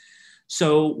it.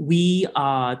 So we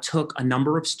took a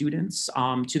number of students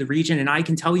to the region, and I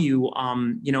can tell you,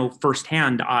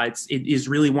 firsthand, it is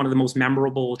really one of the most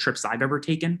memorable trips I've ever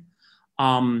taken.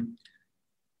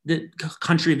 The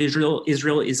country of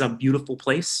Israel is a beautiful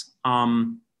place.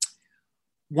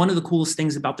 One of the coolest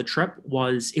things about the trip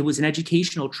was it was an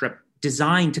educational trip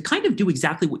designed to kind of do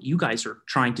exactly what you guys are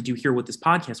trying to do here with this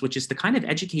podcast, which is to kind of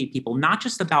educate people, not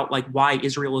just about like why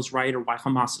Israel is right or why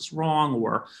Hamas is wrong,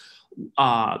 or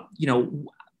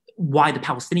why the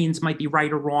Palestinians might be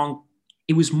right or wrong.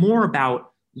 It was more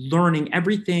about learning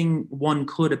everything one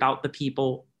could about the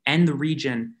people and the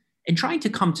region and trying to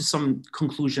come to some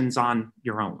conclusions on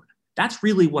your own. That's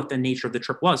really what the nature of the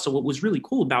trip was. So what was really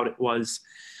cool about it was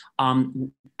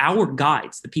our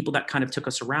guides, the people that kind of took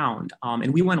us around,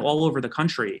 and we went all over the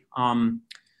country.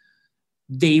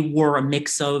 They were a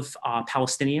mix of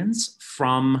Palestinians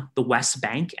from the West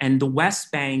Bank. And the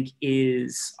West Bank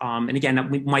is, and again,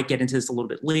 we might get into this a little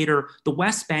bit later, the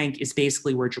West Bank is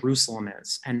basically where Jerusalem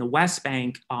is. And the West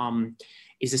Bank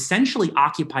is essentially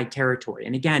occupied territory.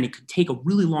 And again, it could take a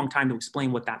really long time to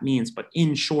explain what that means. But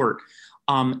in short,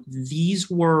 these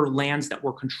were lands that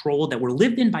were controlled, that were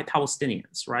lived in by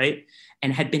Palestinians, right?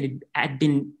 And had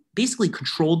been basically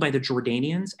controlled by the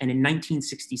Jordanians. And in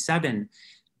 1967,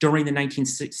 during the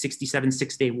 1967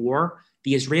 Six-Day War,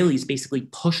 the Israelis basically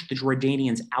pushed the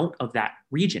Jordanians out of that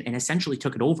region and essentially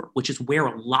took it over, which is where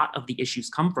a lot of the issues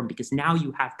come from, because now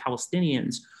you have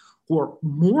Palestinians who are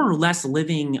more or less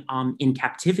living in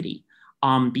captivity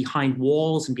behind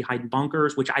walls and behind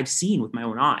bunkers, which I've seen with my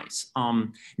own eyes.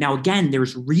 Now, again,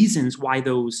 there's reasons why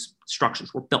those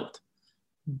structures were built,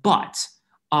 but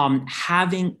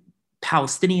having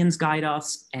Palestinians guide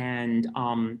us and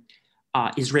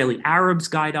Israeli Arabs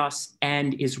guide us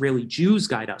and Israeli Jews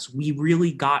guide us, we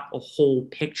really got a whole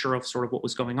picture of sort of what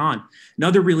was going on.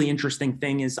 Another really interesting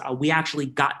thing is we actually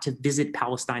got to visit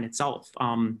Palestine itself.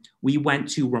 We went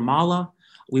to Ramallah,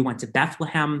 we went to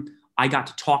Bethlehem. I got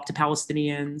to talk to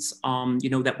Palestinians,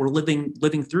 that were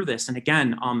living through this. And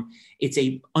again, it's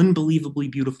a unbelievably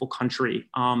beautiful country.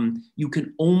 You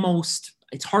can almost,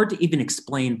 it's hard to even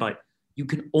explain, but you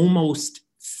can almost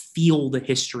feel the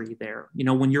history there.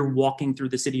 When you're walking through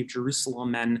the city of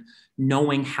Jerusalem and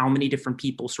knowing how many different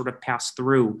people sort of pass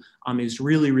through is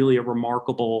really, really a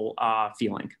remarkable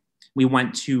feeling. We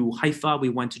went to Haifa, we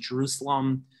went to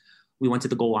Jerusalem, we went to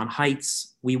the Golan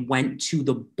Heights, we went to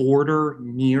the border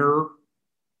near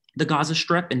the Gaza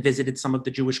Strip and visited some of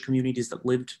the Jewish communities that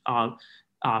lived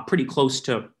pretty close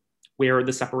to where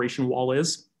the separation wall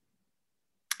is.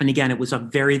 And again, it was a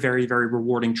very, very, very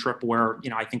rewarding trip where,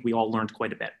 I think we all learned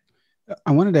quite a bit.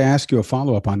 I wanted to ask you a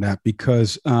follow-up on that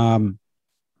because, obviously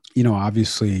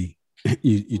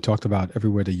you talked about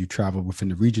everywhere that you traveled within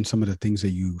the region, some of the things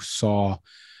that you saw.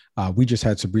 We just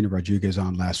had Sabrina Rodriguez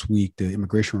on last week, the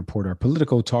immigration reporter at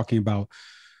Politico, talking about,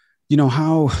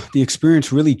 how the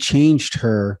experience really changed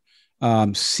her,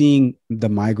 seeing the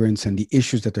migrants and the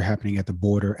issues that they're happening at the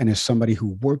border. And as somebody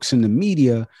who works in the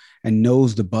media and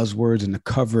knows the buzzwords and the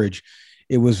coverage,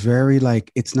 it was very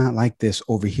like, it's not like this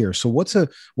over here. So what's a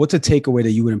takeaway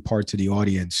that you would impart to the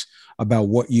audience about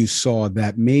what you saw,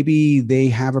 that maybe they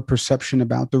have a perception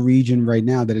about the region right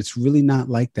now that it's really not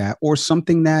like that, or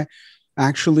something that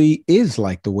actually is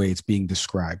like the way it's being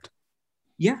described?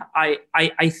 Yeah,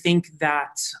 I think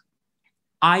that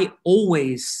I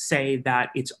always say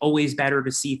that it's always better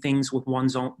to see things with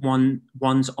one's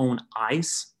own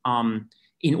eyes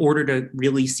in order to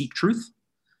really seek truth.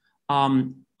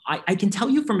 I can tell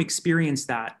you from experience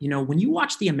that, when you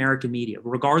watch the American media,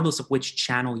 regardless of which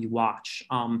channel you watch,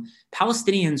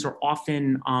 Palestinians are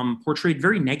often portrayed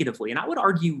very negatively. And I would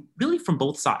argue really from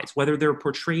both sides, whether they're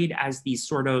portrayed as these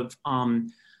sort of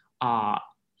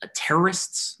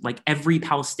terrorists, like every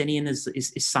Palestinian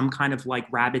is some kind of like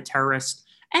rabid terrorist.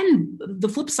 And the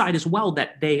flip side as well,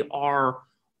 that they are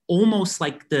almost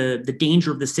like the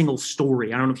danger of the single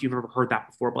story. I don't know if you've ever heard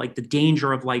that before, but like the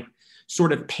danger of like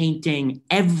sort of painting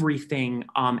everything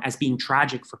as being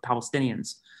tragic for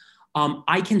Palestinians.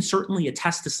 I can certainly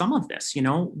attest to some of this.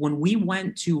 When we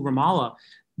went to Ramallah,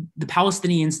 the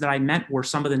Palestinians that I met were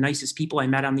some of the nicest people I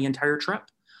met on the entire trip.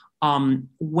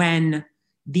 When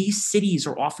these cities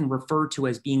are often referred to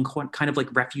as being kind of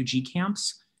like refugee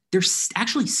camps, they're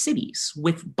actually cities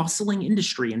with bustling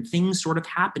industry and things sort of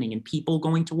happening and people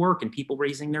going to work and people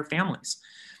raising their families.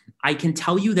 I can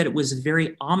tell you that it was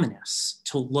very ominous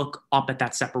to look up at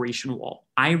that separation wall.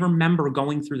 I remember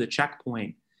going through the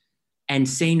checkpoint and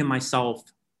saying to myself,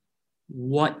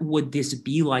 what would this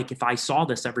be like if I saw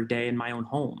this every day in my own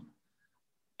home?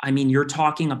 I mean, you're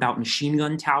talking about machine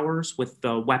gun towers with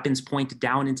the weapons pointed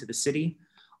down into the city.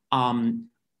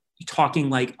 You're talking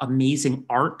like amazing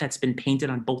art that's been painted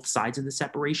on both sides of the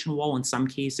separation wall. In some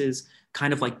cases,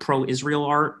 kind of like pro-Israel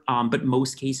art, but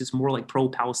most cases more like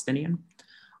pro-Palestinian.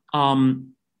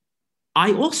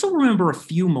 I also remember a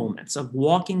few moments of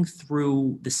walking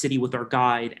through the city with our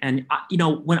guide. And,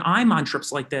 when I'm on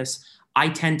trips like this, I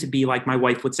tend to be like my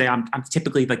wife would say, I'm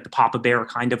typically like the Papa Bear,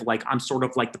 kind of like I'm sort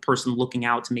of like the person looking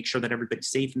out to make sure that everybody's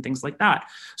safe and things like that.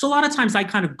 So a lot of times I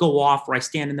kind of go off or I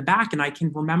stand in the back, and I can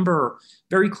remember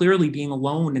very clearly being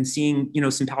alone and seeing,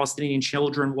 some Palestinian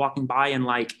children walking by, and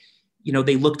like,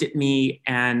 they looked at me,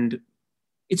 and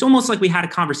it's almost like we had a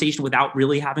conversation without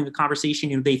really having a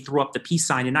conversation. They threw up the peace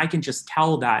sign, and I can just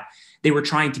tell that they were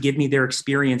trying to give me their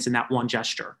experience in that one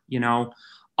gesture,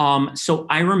 So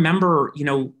I remember,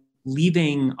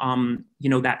 leaving,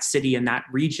 that city and that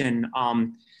region,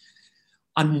 on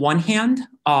one hand,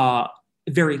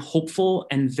 very hopeful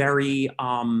and very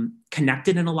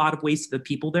connected in a lot of ways to the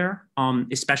people there,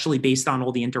 especially based on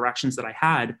all the interactions that I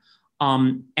had.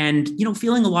 And,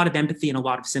 feeling a lot of empathy and a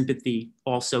lot of sympathy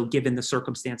also given the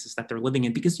circumstances that they're living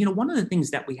in. Because, one of the things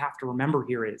that we have to remember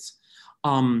here is,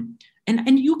 and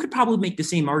you could probably make the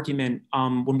same argument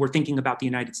when we're thinking about the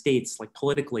United States, like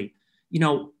politically,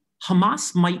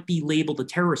 Hamas might be labeled a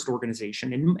terrorist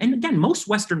organization. And again, most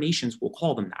Western nations will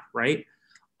call them that, right?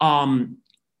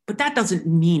 But that doesn't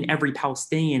mean every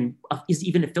Palestinian is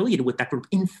even affiliated with that group.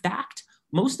 In fact,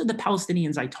 most of the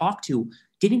Palestinians I talked to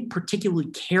didn't particularly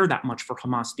care that much for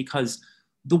Hamas, because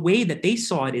the way that they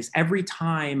saw it is every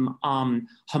time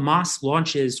Hamas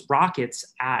launches rockets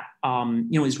at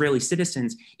Israeli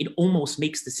citizens, it almost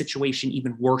makes the situation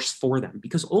even worse for them.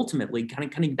 Because ultimately,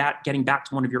 getting back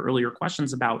to one of your earlier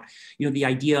questions about the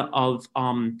idea of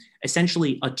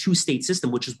essentially a two-state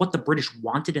system, which is what the British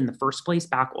wanted in the first place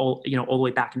back all the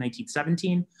way back in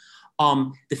 1917.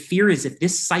 The fear is if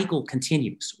this cycle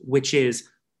continues, which is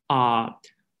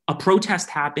a protest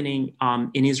happening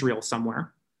in Israel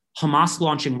somewhere, Hamas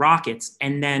launching rockets,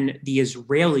 and then the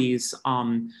Israelis,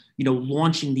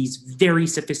 launching these very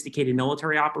sophisticated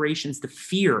military operations. The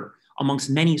fear amongst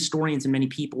many historians and many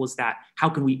people is that how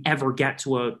can we ever get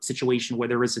to a situation where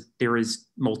there is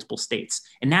multiple states?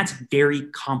 And that's very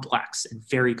complex and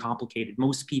very complicated.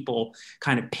 Most people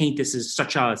kind of paint this as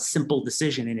such a simple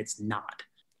decision, and it's not.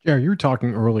 Yeah, you were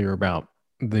talking earlier about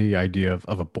the idea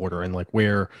of a border and like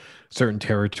where certain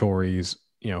territories,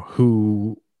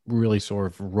 who really sort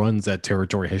of runs that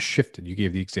territory has shifted. You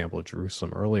gave the example of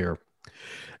Jerusalem earlier.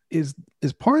 Is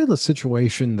part of the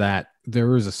situation that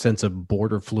there is a sense of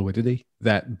border fluidity,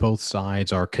 that both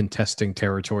sides are contesting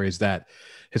territories, that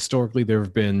historically there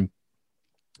have been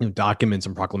documents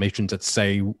and proclamations that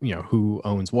say, who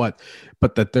owns what,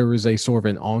 but that there is a sort of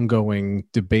an ongoing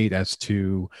debate as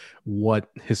to what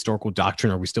historical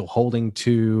doctrine are we still holding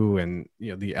to, and,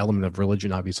 the element of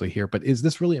religion obviously here. But is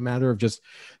this really a matter of just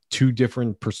two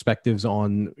different perspectives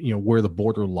on, where the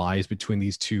border lies between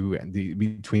these two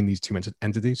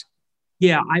entities?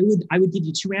 Yeah, I would give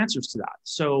you two answers to that.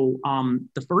 So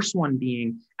the first one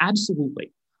being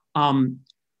absolutely.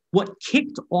 What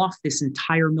kicked off this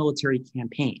entire military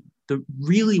campaign,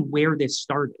 really where this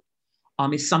started,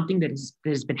 is something that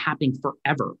has been happening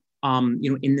forever,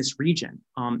 in this region,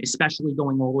 especially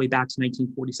going all the way back to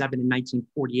 1947 and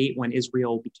 1948 when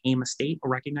Israel became a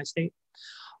recognized state.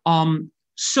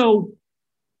 So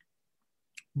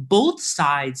both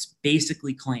sides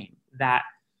basically claim that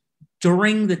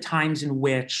during the times in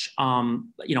which,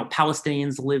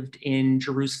 Palestinians lived in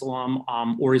Jerusalem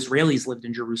or Israelis lived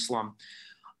in Jerusalem,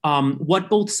 what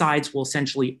both sides will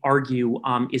essentially argue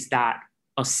is that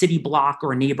a city block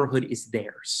or a neighborhood is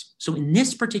theirs. So in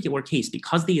this particular case,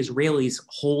 because the Israelis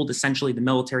hold essentially the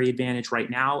military advantage right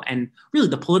now, and really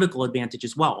the political advantage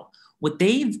as well, what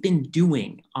they've been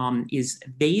doing is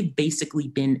they've basically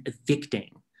been evicting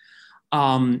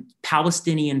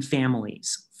Palestinian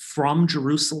families from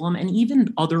Jerusalem and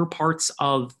even other parts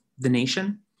of the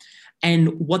nation.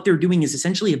 And what they're doing is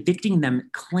essentially evicting them,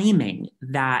 claiming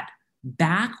that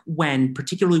back when,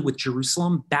 particularly with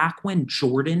Jerusalem, back when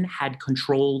Jordan had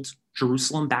controlled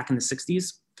Jerusalem back in the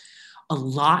 60s, a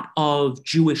lot of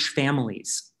Jewish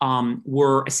families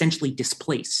were essentially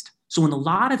displaced. So in a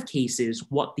lot of cases,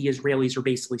 what the Israelis are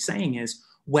basically saying is,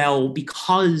 well,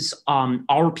 because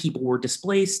our people were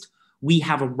displaced, we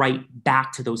have a right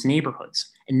back to those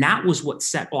neighborhoods. And that was what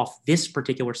set off this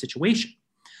particular situation.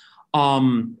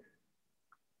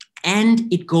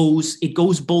 And it goes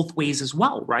both ways as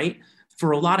well, right?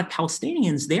 For a lot of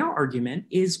Palestinians, their argument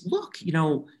is, look,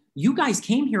 you guys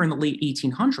came here in the late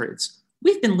 1800s.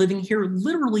 We've been living here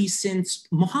literally since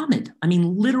Muhammad. I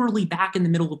mean, literally back in the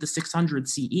middle of the 600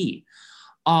 CE.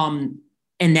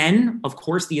 And then, of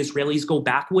course, the Israelis go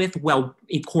back with, well,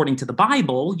 according to the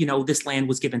Bible, this land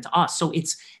was given to us. So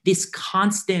it's this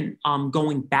constant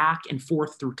going back and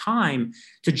forth through time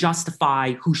to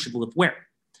justify who should live where.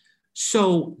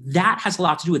 So that has a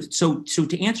lot to do with it. So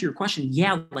to answer your question,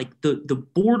 yeah, like the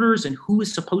borders and who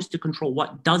is supposed to control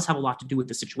what does have a lot to do with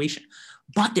the situation.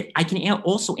 But I can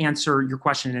also answer your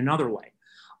question in another way.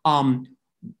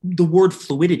 The word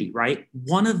fluidity, right?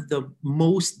 One of the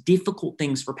most difficult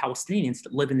things for Palestinians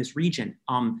that live in this region,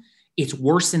 it's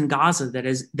worse in Gaza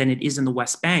than it is in the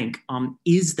West Bank,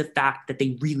 is the fact that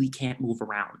they really can't move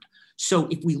around. So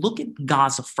if we look at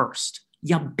Gaza first,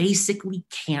 you basically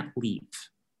can't leave.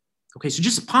 Okay, so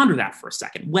just ponder that for a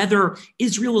second. Whether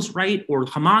Israel is right or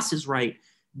Hamas is right,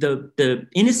 the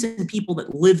innocent people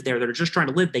that live there that are just trying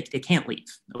to live, they can't leave,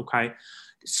 okay?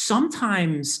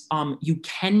 Sometimes you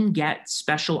can get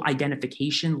special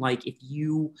identification, like if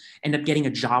you end up getting a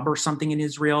job or something in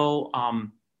Israel,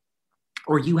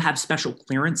 or you have special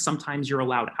clearance, sometimes you're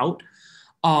allowed out.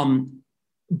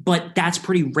 But that's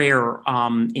pretty rare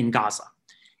in Gaza.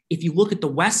 If you look at the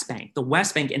West Bank,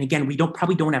 and again, we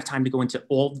probably don't have time to go into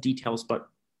all the details, but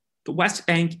the West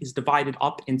Bank is divided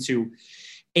up into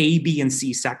A, B, and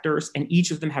C sectors, and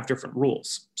each of them have different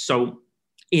rules. So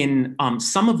in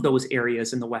some of those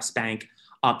areas in the West Bank,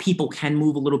 people can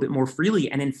move a little bit more freely.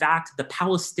 And in fact, the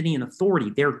Palestinian Authority,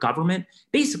 their government,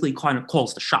 basically kind of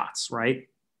calls the shots, right?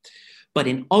 But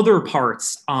in other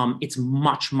parts, it's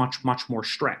much, much, much more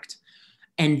strict.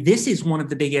 And this is one of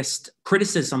the biggest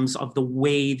criticisms of the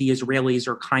way the Israelis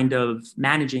are kind of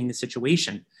managing the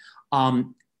situation.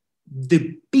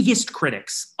 The biggest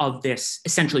critics of this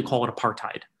essentially call it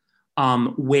apartheid,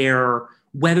 where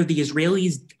whether the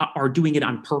Israelis are doing it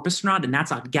on purpose or not, and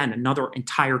that's, again, another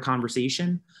entire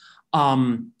conversation.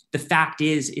 The fact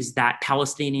is that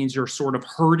Palestinians are sort of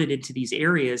herded into these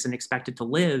areas and expected to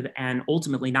live and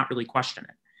ultimately not really question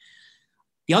it.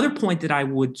 The other point that I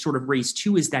would sort of raise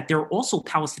too is that there are also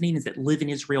Palestinians that live in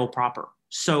Israel proper.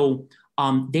 So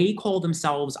they call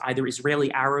themselves either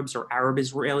Israeli Arabs or Arab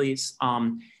Israelis.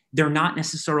 They're not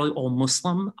necessarily all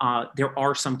Muslim. There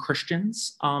are some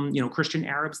Christians, Christian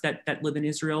Arabs that live in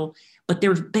Israel, but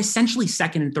they're essentially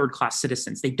second and third class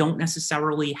citizens. They don't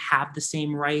necessarily have the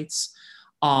same rights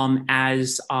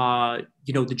as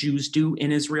the Jews do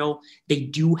in Israel. They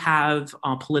do have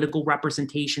political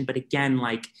representation, but again,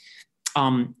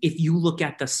 if you look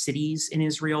at the cities in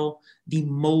Israel, the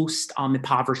most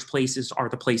impoverished places are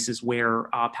the places where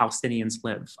Palestinians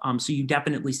live. So you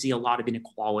definitely see a lot of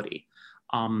inequality,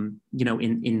 in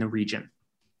the region.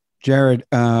 Jared,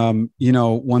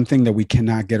 one thing that we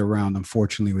cannot get around,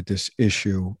 unfortunately, with this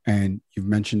issue, and you've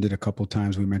mentioned it a couple of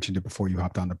times, we mentioned it before you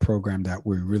hopped on the program, that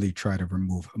we really try to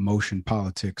remove emotion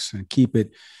politics and keep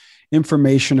it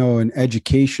informational and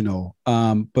educational.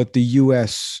 But the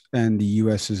U.S. and the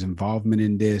U.S.'s involvement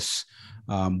in this,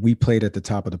 we played at the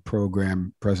top of the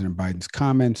program President Biden's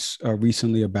comments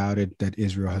recently about it, that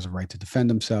Israel has a right to defend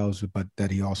themselves, but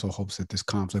that he also hopes that this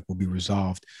conflict will be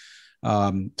resolved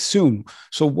soon.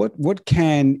 So what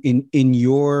can, in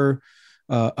your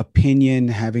opinion,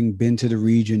 having been to the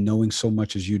region, knowing so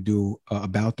much as you do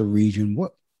about the region,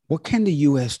 what can the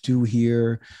U.S. do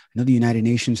here? I know the United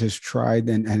Nations has tried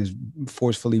and has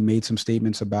forcefully made some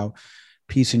statements about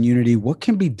peace and unity. What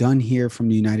can be done here from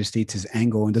the United States'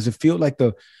 angle? And does it feel like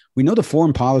we know the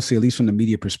foreign policy, at least from the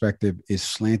media perspective, is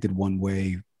slanted one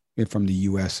way from the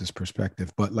U.S.'s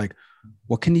perspective, but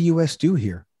what can the U.S. do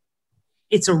here?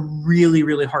 It's a really,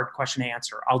 really hard question to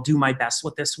answer. I'll do my best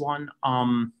with this one.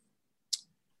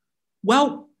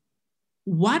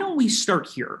 Why don't we start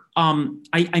here?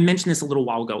 I mentioned this a little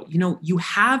while ago. You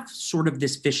have sort of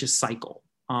this vicious cycle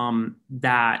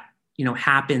that,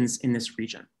 happens in this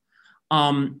region.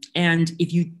 And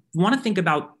if you want to think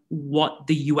about what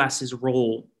the US's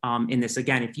role in this,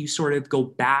 again, if you sort of go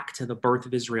back to the birth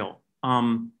of Israel,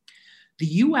 the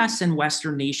US and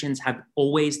Western nations have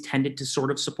always tended to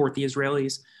sort of support the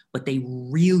Israelis, but they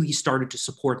really started to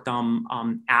support them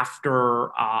after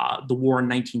the war in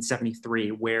 1973,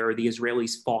 where the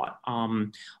Israelis fought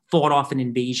off an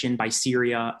invasion by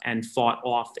Syria and fought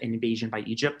off an invasion by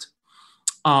Egypt.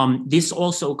 This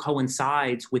also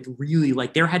coincides with really,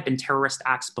 there had been terrorist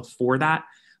acts before that,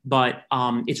 but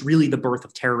it's really the birth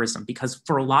of terrorism, because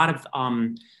for a lot of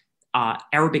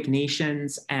Arabic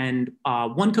nations, and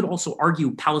one could also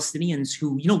argue Palestinians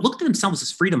who, looked at themselves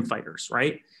as freedom fighters,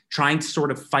 right? trying to sort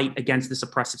of fight against this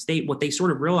oppressive state, what they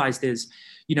sort of realized is,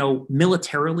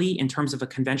 militarily, in terms of a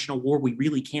conventional war, we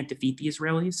really can't defeat the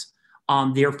Israelis.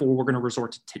 Therefore, we're going to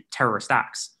resort to terrorist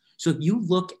acts. So if you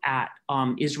look at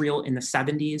Israel in the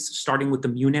 70s, starting with the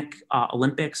Munich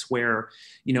Olympics, where,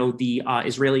 the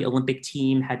Israeli Olympic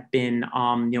team had been,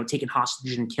 taken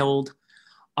hostage and killed,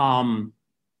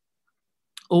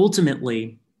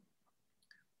 ultimately,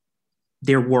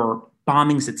 there were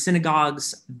bombings at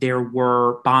synagogues, there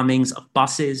were bombings of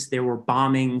buses, there were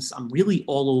bombings really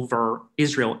all over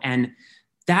Israel. And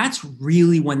that's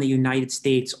really when the United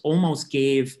States almost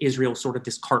gave Israel sort of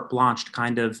this carte blanche to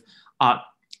kind of,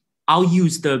 I'll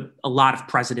use a lot of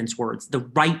president's words, the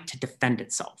right to defend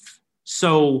itself.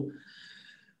 So,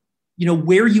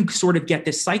 where you sort of get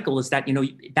this cycle is that,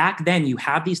 back then you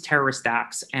have these terrorist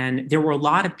acts, and there were a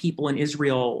lot of people in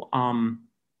Israel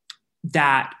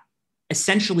that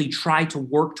essentially tried to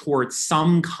work towards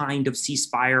some kind of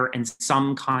ceasefire and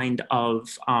some kind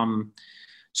of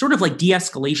sort of like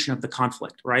de-escalation of the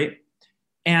conflict, right?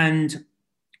 And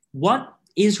what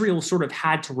Israel sort of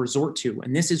had to resort to,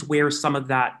 and this is where some of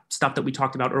that stuff that we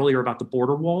talked about earlier about the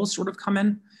border walls sort of come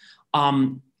in,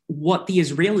 what the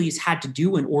Israelis had to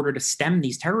do in order to stem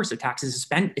these terrorist attacks is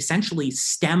essentially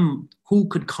stem who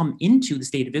could come into the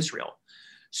state of Israel.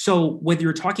 So whether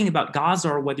you're talking about Gaza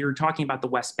or whether you're talking about the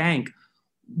West Bank,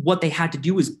 what they had to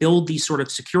do is build these sort of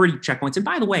security checkpoints. And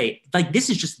by the way, like, this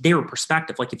is just their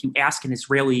perspective. Like, if you ask an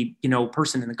Israeli,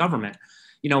 person in the government,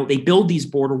 they build these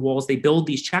border walls, they build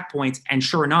these checkpoints, and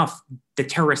sure enough, the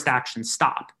terrorist actions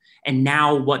stop. And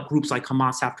now what groups like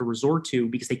Hamas have to resort to,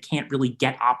 because they can't really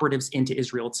get operatives into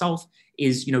Israel itself,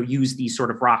 is, use these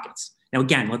sort of rockets. Now,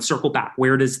 again, let's circle back.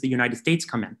 Where does the United States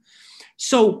come in?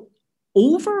 So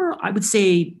over, I would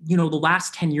say, the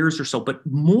last 10 years or so, but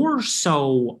more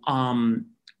so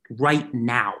right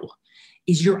now,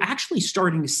 is you're actually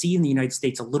starting to see in the United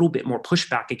States a little bit more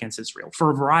pushback against Israel for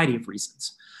a variety of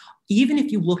reasons. Even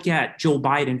if you look at Joe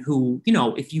Biden, who,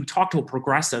 if you talk to a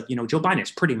progressive, Joe Biden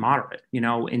is pretty moderate,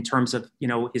 in terms of,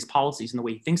 his policies and the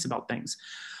way he thinks about things.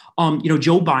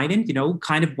 Joe Biden,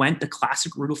 kind of went the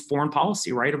classic route of foreign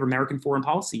policy, right, of American foreign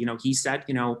policy. He said,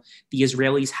 the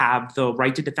Israelis have the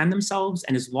right to defend themselves.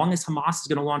 And as long as Hamas is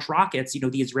going to launch rockets, the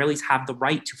Israelis have the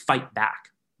right to fight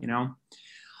back,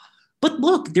 But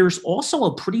look, there's also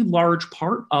a pretty large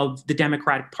part of the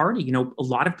Democratic Party, a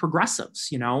lot of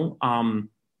progressives,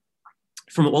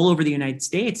 from all over the United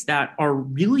States that are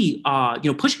really,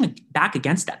 pushing back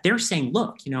against that. They're saying,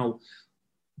 look,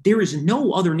 there is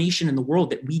no other nation in the world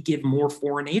that we give more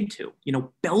foreign aid to,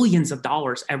 billions of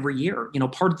dollars every year.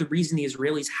 Part of the reason the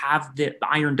Israelis have the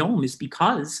Iron Dome is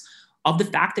because of the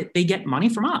fact that they get money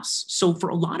from us. So for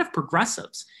a lot of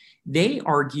progressives, they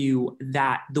argue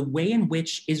that the way in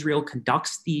which Israel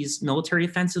conducts these military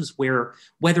offensives, where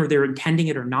whether they're intending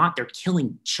it or not, they're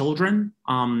killing children,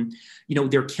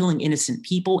 they're killing innocent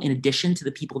people in addition to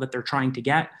the people that they're trying to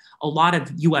get. A lot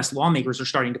of US lawmakers are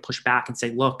starting to push back and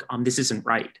say, look, this isn't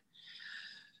right.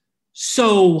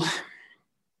 So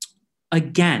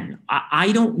again,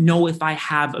 I don't know if I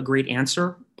have a great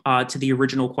answer to the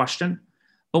original question,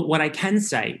 but what I can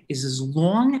say is, as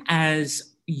long as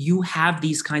you have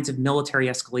these kinds of military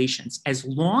escalations, as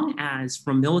long as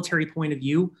from a military point of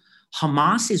view,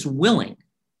 Hamas is willing,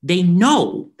 they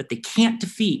know that they can't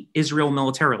defeat Israel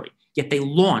militarily, yet they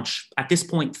launch, at this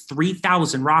point,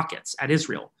 3,000 rockets at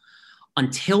Israel.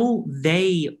 Until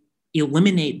they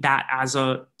eliminate that as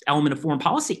an element of foreign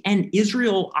policy, and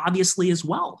Israel obviously as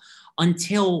well,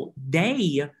 until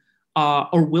they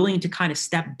are willing to kind of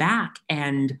step back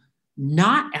and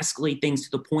not escalate things to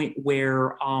the point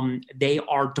where they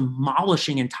are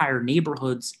demolishing entire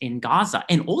neighborhoods in Gaza,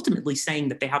 and ultimately saying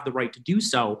that they have the right to do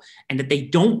so, and that they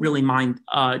don't really mind,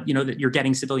 that you're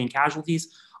getting civilian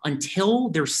casualties. Until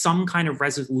there's some kind of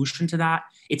resolution to that,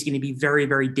 it's going to be very,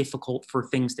 very difficult for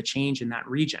things to change in that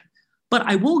region. But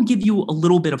I will give you a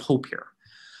little bit of hope here.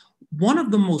 One of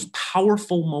the most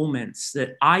powerful moments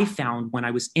that I found when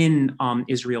I was in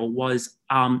Israel was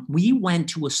we went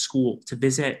to a school to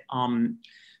visit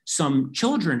some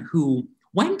children who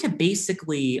went to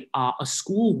basically a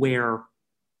school where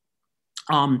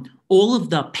all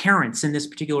of the parents in this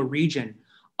particular region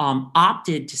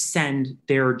opted to send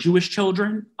their Jewish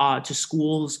children to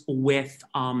schools with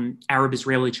Arab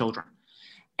Israeli children.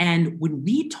 And when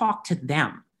we talked to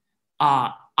them,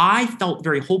 I felt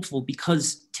very hopeful,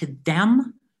 because to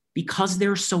them, because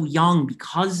they're so young,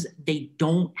 because they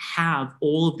don't have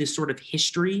all of this sort of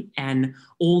history and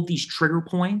all of these trigger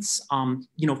points,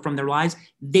 from their lives,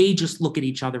 they just look at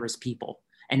each other as people.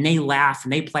 and they laugh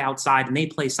and they play outside and they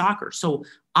play soccer. So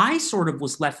I sort of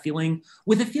was left feeling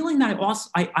with a feeling that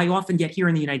I often get here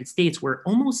in the United States, where it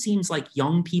almost seems like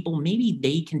young people, maybe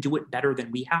they can do it better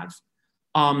than we have.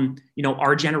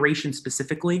 Our generation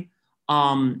specifically.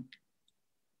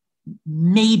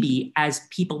 Maybe as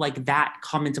people like that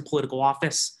come into political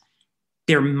office,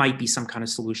 there might be some kind of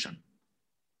solution.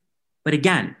 But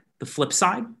again, the flip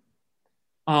side,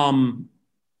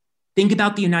 think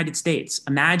about the United States.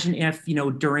 Imagine if,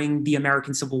 during the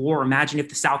American Civil War, imagine if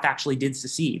the South actually did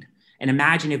secede. And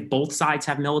imagine if both sides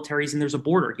have militaries and there's a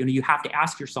border. You have to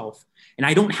ask yourself, and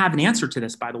I don't have an answer to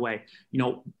this, by the way,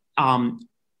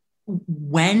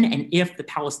 when and if the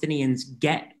Palestinians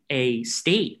get a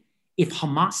state, if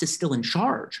Hamas is still in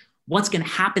charge, what's going to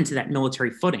happen to that military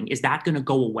footing? Is that going to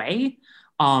go away?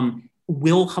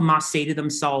 Will Hamas say to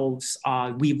themselves,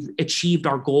 we've achieved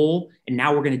our goal and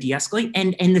now we're going to de-escalate?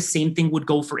 And the same thing would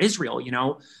go for Israel.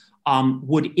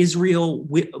 Would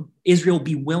Israel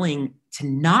be willing to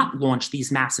not launch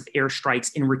these massive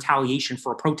airstrikes in retaliation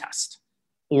for a protest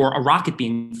or a rocket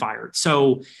being fired?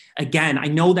 So again, I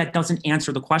know that doesn't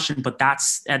answer the question, but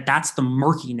that's the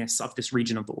murkiness of this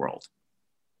region of the world.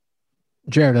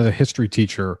 Jared, as a history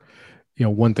teacher,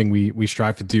 one thing we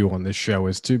strive to do on this show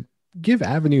is to give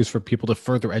avenues for people to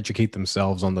further educate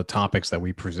themselves on the topics that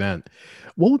we present.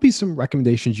 What would be some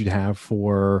recommendations you'd have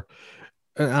for,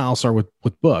 and I'll start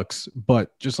with books,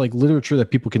 but just like literature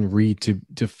that people can read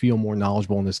to feel more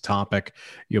knowledgeable on this topic?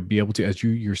 You'll be able to, as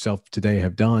you yourself today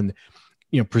have done,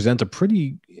 present a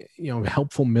pretty,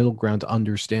 helpful middle ground to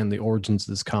understand the origins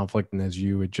of this conflict. And as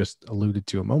you had just alluded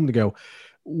to a moment ago,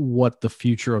 what the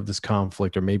future of this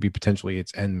conflict, or maybe potentially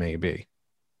its end, may be.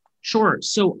 Sure.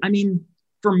 So,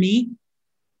 for me,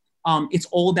 it's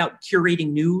all about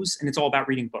curating news and it's all about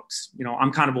reading books.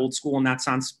 I'm kind of old school in that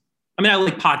sense. I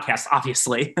like podcasts,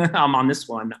 obviously. I'm on this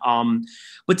one.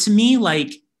 But to me,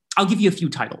 I'll give you a few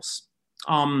titles.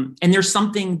 And there's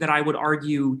something that I would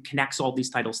argue connects all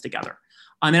these titles together.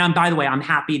 And by the way, I'm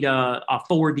happy to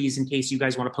forward these in case you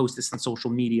guys want to post this on social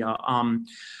media.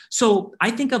 So I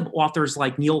think of authors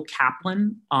like Neil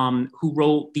Kaplan, who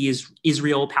wrote the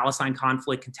Israel-Palestine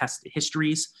conflict contested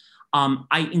histories.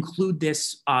 I include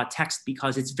this text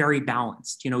because it's very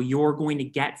balanced. You're going to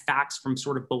get facts from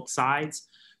sort of both sides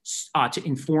to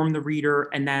inform the reader,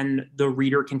 and then the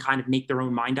reader can kind of make their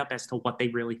own mind up as to what they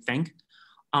really think.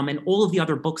 And all of the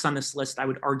other books on this list, I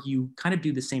would argue, kind of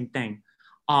do the same thing.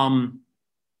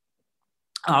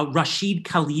 Rashid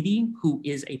Khalidi, who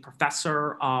is a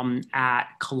professor at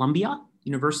Columbia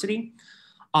University,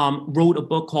 wrote a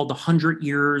book called The 100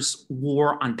 Years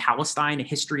War on Palestine, A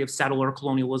History of Settler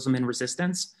Colonialism and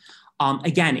Resistance.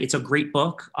 Again, it's a great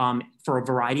book for a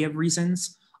variety of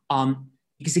reasons.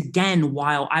 Because again,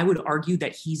 while I would argue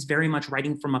that he's very much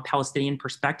writing from a Palestinian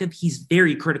perspective, he's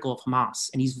very critical of Hamas,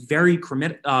 and he's very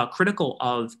critical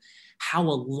of how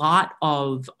a lot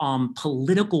of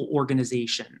political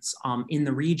organizations in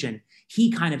the region,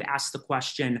 he kind of asks the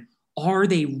question, are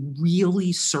they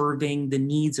really serving the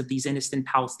needs of these innocent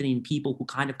Palestinian people who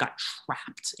kind of got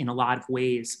trapped in a lot of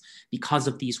ways because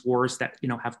of these wars that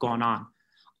have gone on?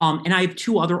 And I have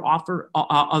two other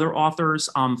authors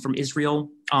from Israel.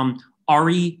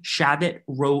 Ari Shavit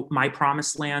wrote My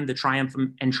Promised Land, The Triumph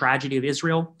and Tragedy of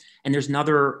Israel. And there's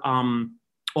another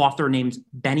author named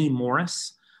Benny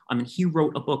Morris. And he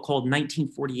wrote a book called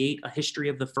 1948, A History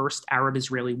of the First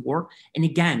Arab-Israeli War. And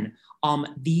again,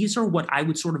 these are what I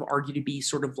would sort of argue to be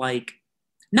sort of like,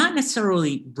 not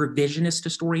necessarily revisionist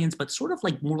historians, but sort of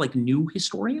like more like new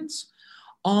historians,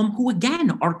 who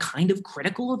again are kind of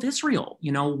critical of Israel,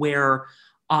 where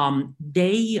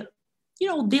they'll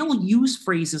use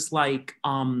phrases like,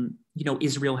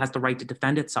 Israel has the right to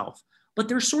defend itself, but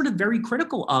they're sort of very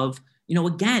critical of,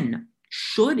 again,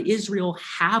 should Israel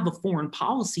have a foreign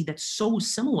policy that's so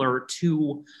similar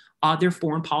to their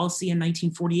foreign policy in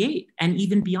 1948 and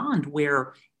even beyond,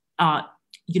 where,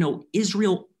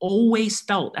 Israel always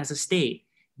felt as a state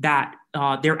that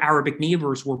their Arabic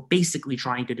neighbors were basically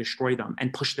trying to destroy them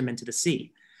and push them into the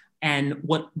sea. And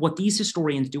what these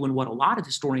historians do, and what a lot of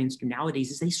historians do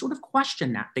nowadays, is they sort of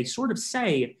question that. They sort of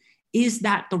say, is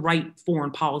that the right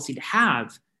foreign policy to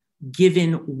have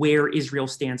given where Israel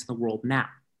stands in the world now,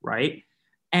 right?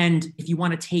 And if you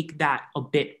want to take that a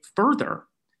bit further,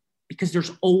 because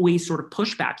there's always sort of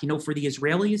pushback, for the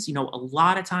Israelis, a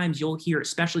lot of times you'll hear,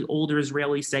 especially older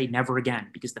Israelis, say never again,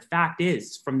 because the fact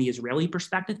is, from the Israeli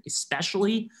perspective,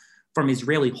 especially from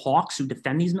Israeli hawks who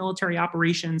defend these military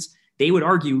operations, they would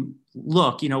argue,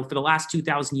 look, for the last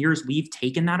 2,000 years, we've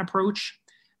taken that approach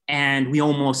and we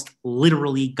almost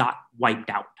literally got wiped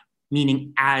out,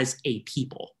 meaning as a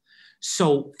people.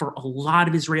 So for a lot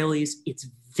of Israelis, it's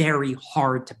very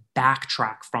hard to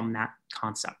backtrack from that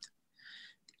concept.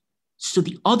 So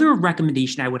the other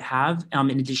recommendation I would have,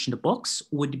 in addition to books,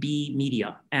 would be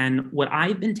media. And what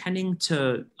I've been tending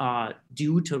to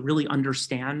do to really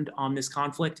understand this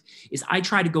conflict is I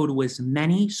try to go to as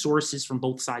many sources from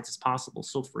both sides as possible.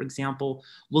 So for example,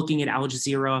 looking at Al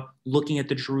Jazeera, looking at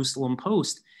the Jerusalem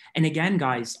Post. And again,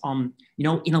 guys,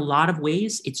 in a lot of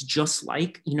ways, it's just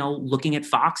like, looking at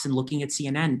Fox and looking at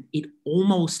CNN. It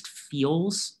almost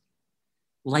feels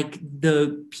like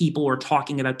the people are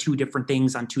talking about two different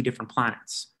things on two different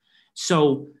planets.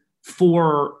 So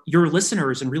for your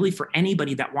listeners, and really for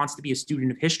anybody that wants to be a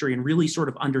student of history and really sort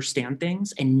of understand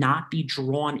things and not be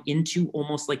drawn into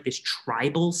almost like this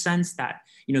tribal sense that,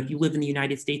 if you live in the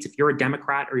United States, if you're a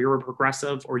Democrat or you're a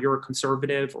progressive or you're a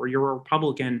conservative or you're a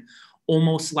Republican,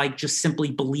 almost like just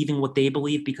simply believing what they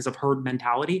believe because of herd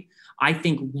mentality. I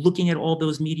think looking at all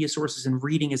those media sources and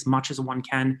reading as much as one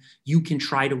can, you can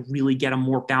try to really get a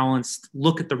more balanced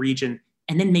look at the region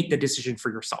and then make the decision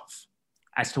for yourself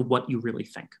as to what you really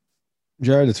think.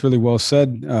 Jared, it's really well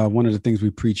said. One of the things we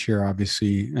preach here,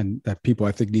 obviously, and that people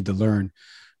I think need to learn,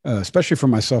 especially for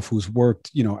myself who's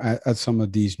worked, at some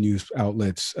of these news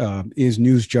outlets, is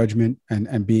news judgment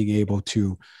and being able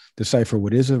to decipher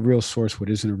what is a real source, what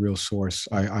isn't a real source.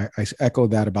 I echo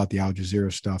that about the Al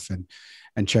Jazeera stuff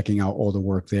and checking out all the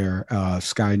work there.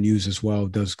 Sky News as well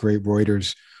does great.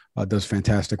 Reuters does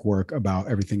fantastic work about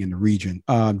everything in the region.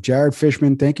 Jared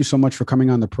Fishman, thank you so much for coming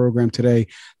on the program today.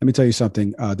 Let me tell you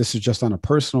something. This is just on a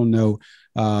personal note.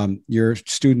 Your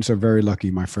students are very lucky,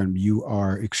 my friend. You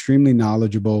are extremely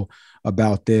knowledgeable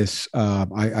about this.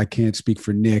 I can't speak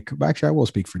for Nick, but actually I will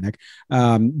speak for Nick.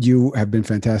 You have been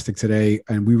fantastic today,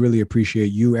 and we really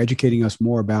appreciate you educating us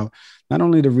more about not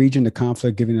only the region, the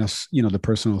conflict, giving us, the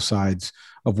personal sides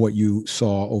of what you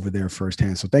saw over there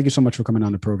firsthand. So thank you so much for coming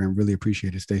on the program. Really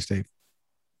appreciate it. Stay safe.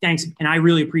 Thanks. And I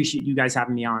really appreciate you guys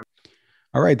having me on.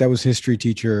 All right. That was history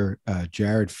teacher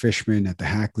Jared Fishman at the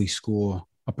Hackley School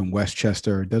up in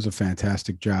Westchester. Does a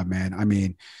fantastic job, man. I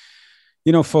mean,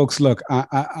 folks, look,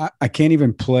 I can't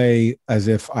even play as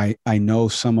if I know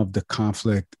some of the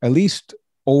conflict, at least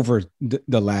over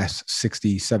the last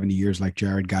 60, 70 years, like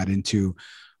Jared got into,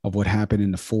 of what happened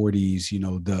in the 40s,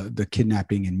 the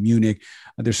kidnapping in Munich.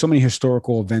 There's so many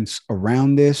historical events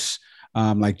around this.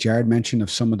 Like Jared mentioned, of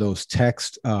some of those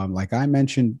texts, like I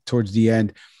mentioned towards the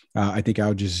end, I think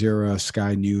Al Jazeera,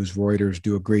 Sky News, Reuters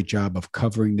do a great job of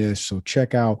covering this. So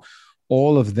check out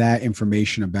all of that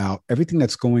information about everything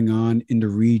that's going on in the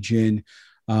region,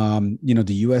 the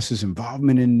U.S.'s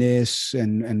involvement in this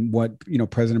and what,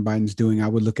 President Biden's doing. I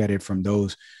would look at it from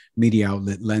those media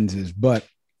outlet lenses. But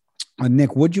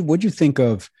Nick, what'd you think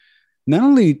of not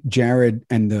only Jared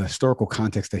and the historical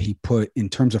context that he put in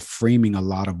terms of framing a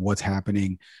lot of what's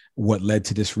happening, what led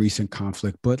to this recent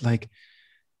conflict, but like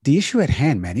the issue at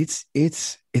hand, man, it's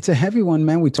a heavy one,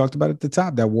 man. We talked about at the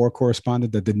top, that war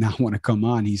correspondent that did not want to come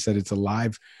on. He said it's a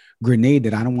live grenade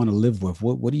that I don't want to live with.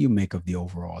 What do you make of the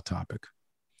overall topic?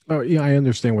 Oh, yeah, I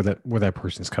understand where that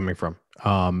person's coming from.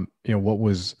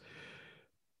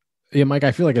 Mike,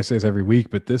 I feel like I say this every week,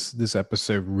 but this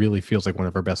episode really feels like one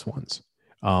of our best ones.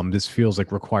 This feels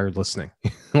like required listening.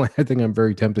 I think I'm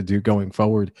very tempted to going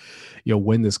forward,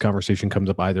 when this conversation comes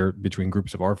up, either between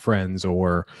groups of our friends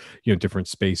or, different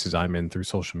spaces I'm in through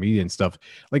social media and stuff.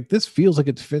 Like, this feels like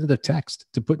a definitive text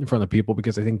to put in front of people,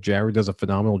 because I think Jared does a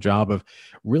phenomenal job of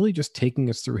really just taking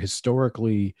us through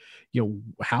historically,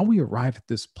 how we arrive at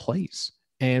this place.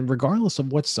 And regardless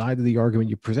of what side of the argument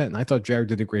you present, and I thought Jared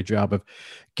did a great job of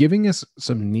giving us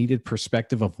some needed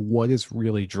perspective of what is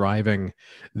really driving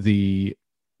the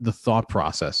thought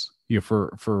process,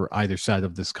 for either side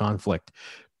of this conflict.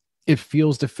 It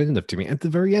feels definitive to me. At the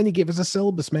very end, he gave us a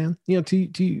syllabus, man.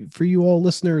 For you all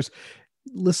listeners,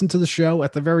 listen to the show.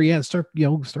 At the very end, start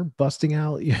busting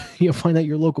out. Find out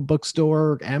your local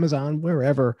bookstore, Amazon,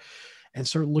 wherever, and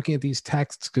start looking at these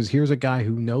texts. Because here's a guy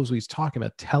who knows what he's talking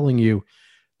about, telling you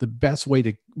the best way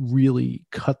to really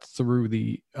cut through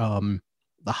the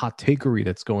hot takery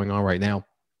that's going on right now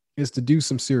is to do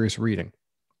some serious reading.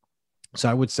 So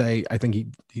I would say, I think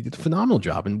he did a phenomenal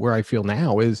job. And where I feel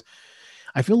now is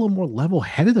I feel a little more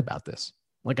level-headed about this.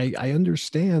 Like I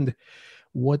understand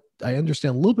a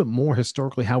little bit more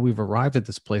historically how we've arrived at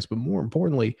this place, but more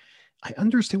importantly, I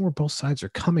understand where both sides are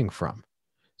coming from.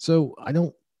 So I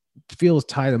don't feel as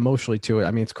tied emotionally to it.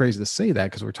 I mean, it's crazy to say that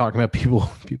because we're talking about people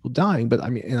dying, but I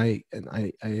mean,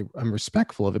 I'm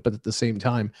respectful of it, but at the same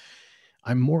time,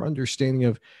 I'm more understanding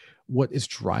of what is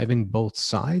driving both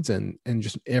sides and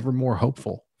just ever more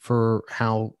hopeful for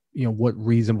how, what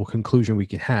reasonable conclusion we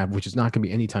can have, which is not going to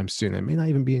be anytime soon. It may not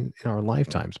even be in our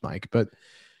lifetimes, Mike, but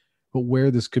but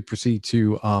where this could proceed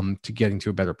to getting to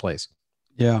a better place.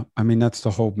 Yeah, I mean, that's the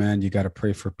hope, man. You got to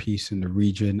pray for peace in the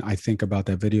region. I think about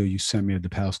that video you sent me of the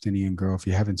Palestinian girl. If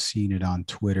you haven't seen it on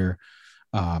Twitter,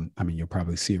 I mean, you'll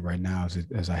probably see it right now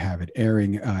as I have it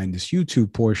airing in this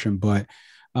YouTube portion, but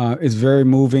it's very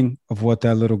moving of what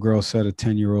that little girl said, a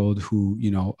 10-year-old who,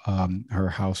 her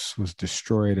house was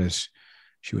destroyed as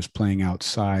she was playing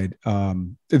outside.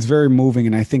 It's very moving.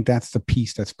 And I think that's the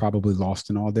piece that's probably lost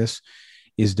in all this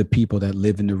is the people that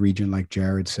live in the region, like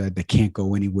Jared said, that can't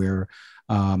go anywhere.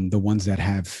 The ones that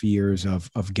have fears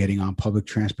of getting on public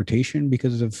transportation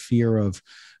because of fear of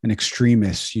an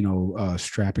extremist,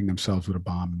 strapping themselves with a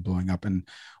bomb and blowing up. And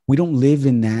we don't live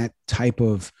in that type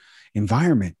of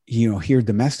environment, here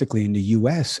domestically in the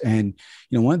US. And,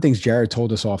 one of the things Jared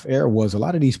told us off air was a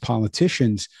lot of these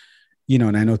politicians,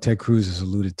 and I know Ted Cruz has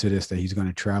alluded to this, that he's going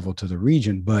to travel to the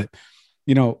region, but,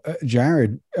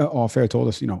 Jared off air told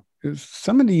us,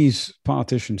 some of these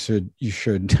politicians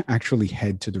should actually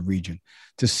head to the region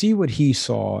to see what he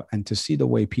saw and to see the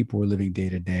way people were living day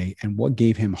to day and what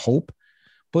gave him hope,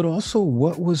 but also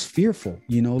what was fearful,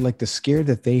 like the scare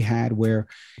that they had where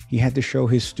he had to show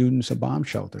his students a bomb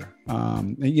shelter.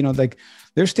 Like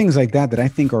there's things like that I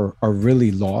think are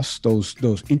really lost,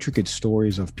 those intricate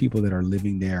stories of people that are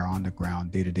living there on the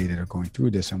ground day to day that are going through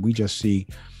this. And we just see,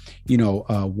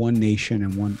 one nation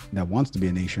and one that wants to be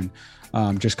a nation,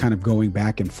 just kind of going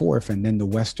back and forth, and then the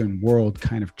Western world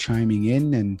kind of chiming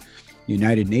in, and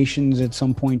United Nations at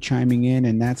some point chiming in,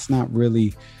 and that's not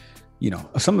really,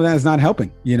 some of that is not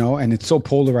helping, and it's so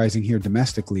polarizing here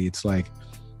domestically. It's like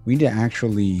we need to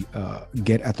actually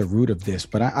get at the root of this.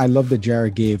 But I love that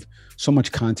Jared gave so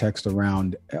much context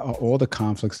around all the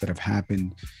conflicts that have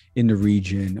happened in the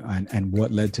region and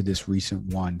what led to this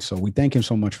recent one. So we thank him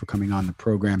so much for coming on the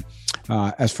program.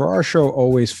 As for our show,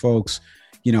 always, folks,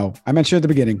 I mentioned at the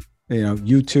beginning,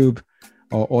 YouTube,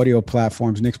 audio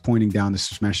platforms. Nick's pointing down to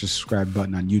smash the subscribe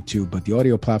button on YouTube, but the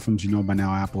audio platforms, by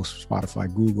now, Apple,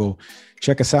 Spotify, Google.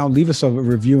 Check us out. Leave us a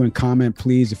review and comment,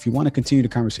 please. If you want to continue the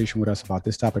conversation with us about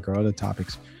this topic or other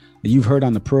topics that you've heard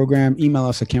on the program, email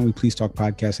us at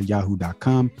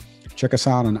canwepleasetalkpodcast@yahoo.com. Check us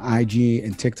out on IG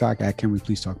and TikTok at Can We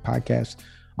Please Talk Podcast,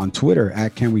 on Twitter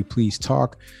at Can We Please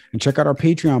Talk, and check out our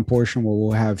Patreon portion where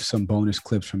we'll have some bonus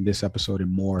clips from this episode and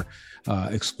more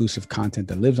exclusive content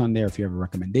that lives on there. If you have a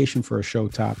recommendation for a show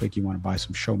topic, you want to buy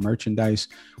some show merchandise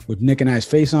with Nick and I's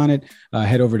face on it,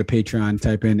 head over to Patreon,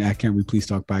 type in at Can We Please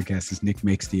Talk Podcast as Nick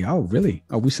makes the, oh, really?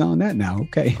 Are we selling that now?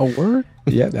 Okay. Oh, word?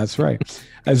 Yeah, that's right.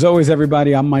 As always,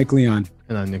 everybody, I'm Mike Leon.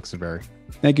 And I'm Nick Saveri.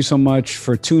 Thank you so much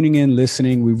for tuning in,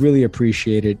 listening. We really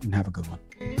appreciate it, and have a good one.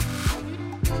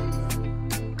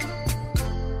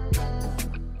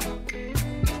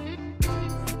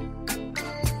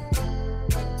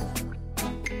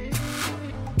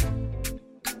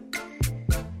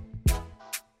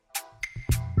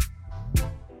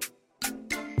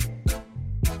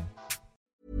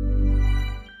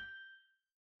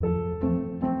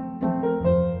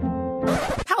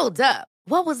 Hold up.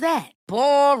 What was that?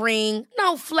 Boring.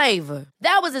 No flavor.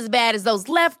 That was as bad as those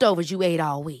leftovers you ate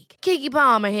all week. Keke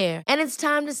Palmer here. And it's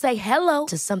time to say hello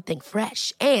to something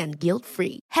fresh and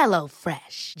guilt-free. Hello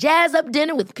Fresh. Jazz up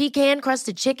dinner with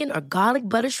pecan-crusted chicken or garlic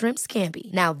butter shrimp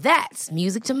scampi. Now that's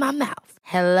music to my mouth.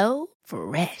 Hello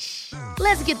Fresh.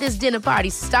 Let's get this dinner party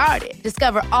started.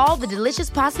 Discover all the delicious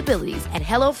possibilities at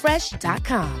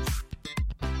HelloFresh.com.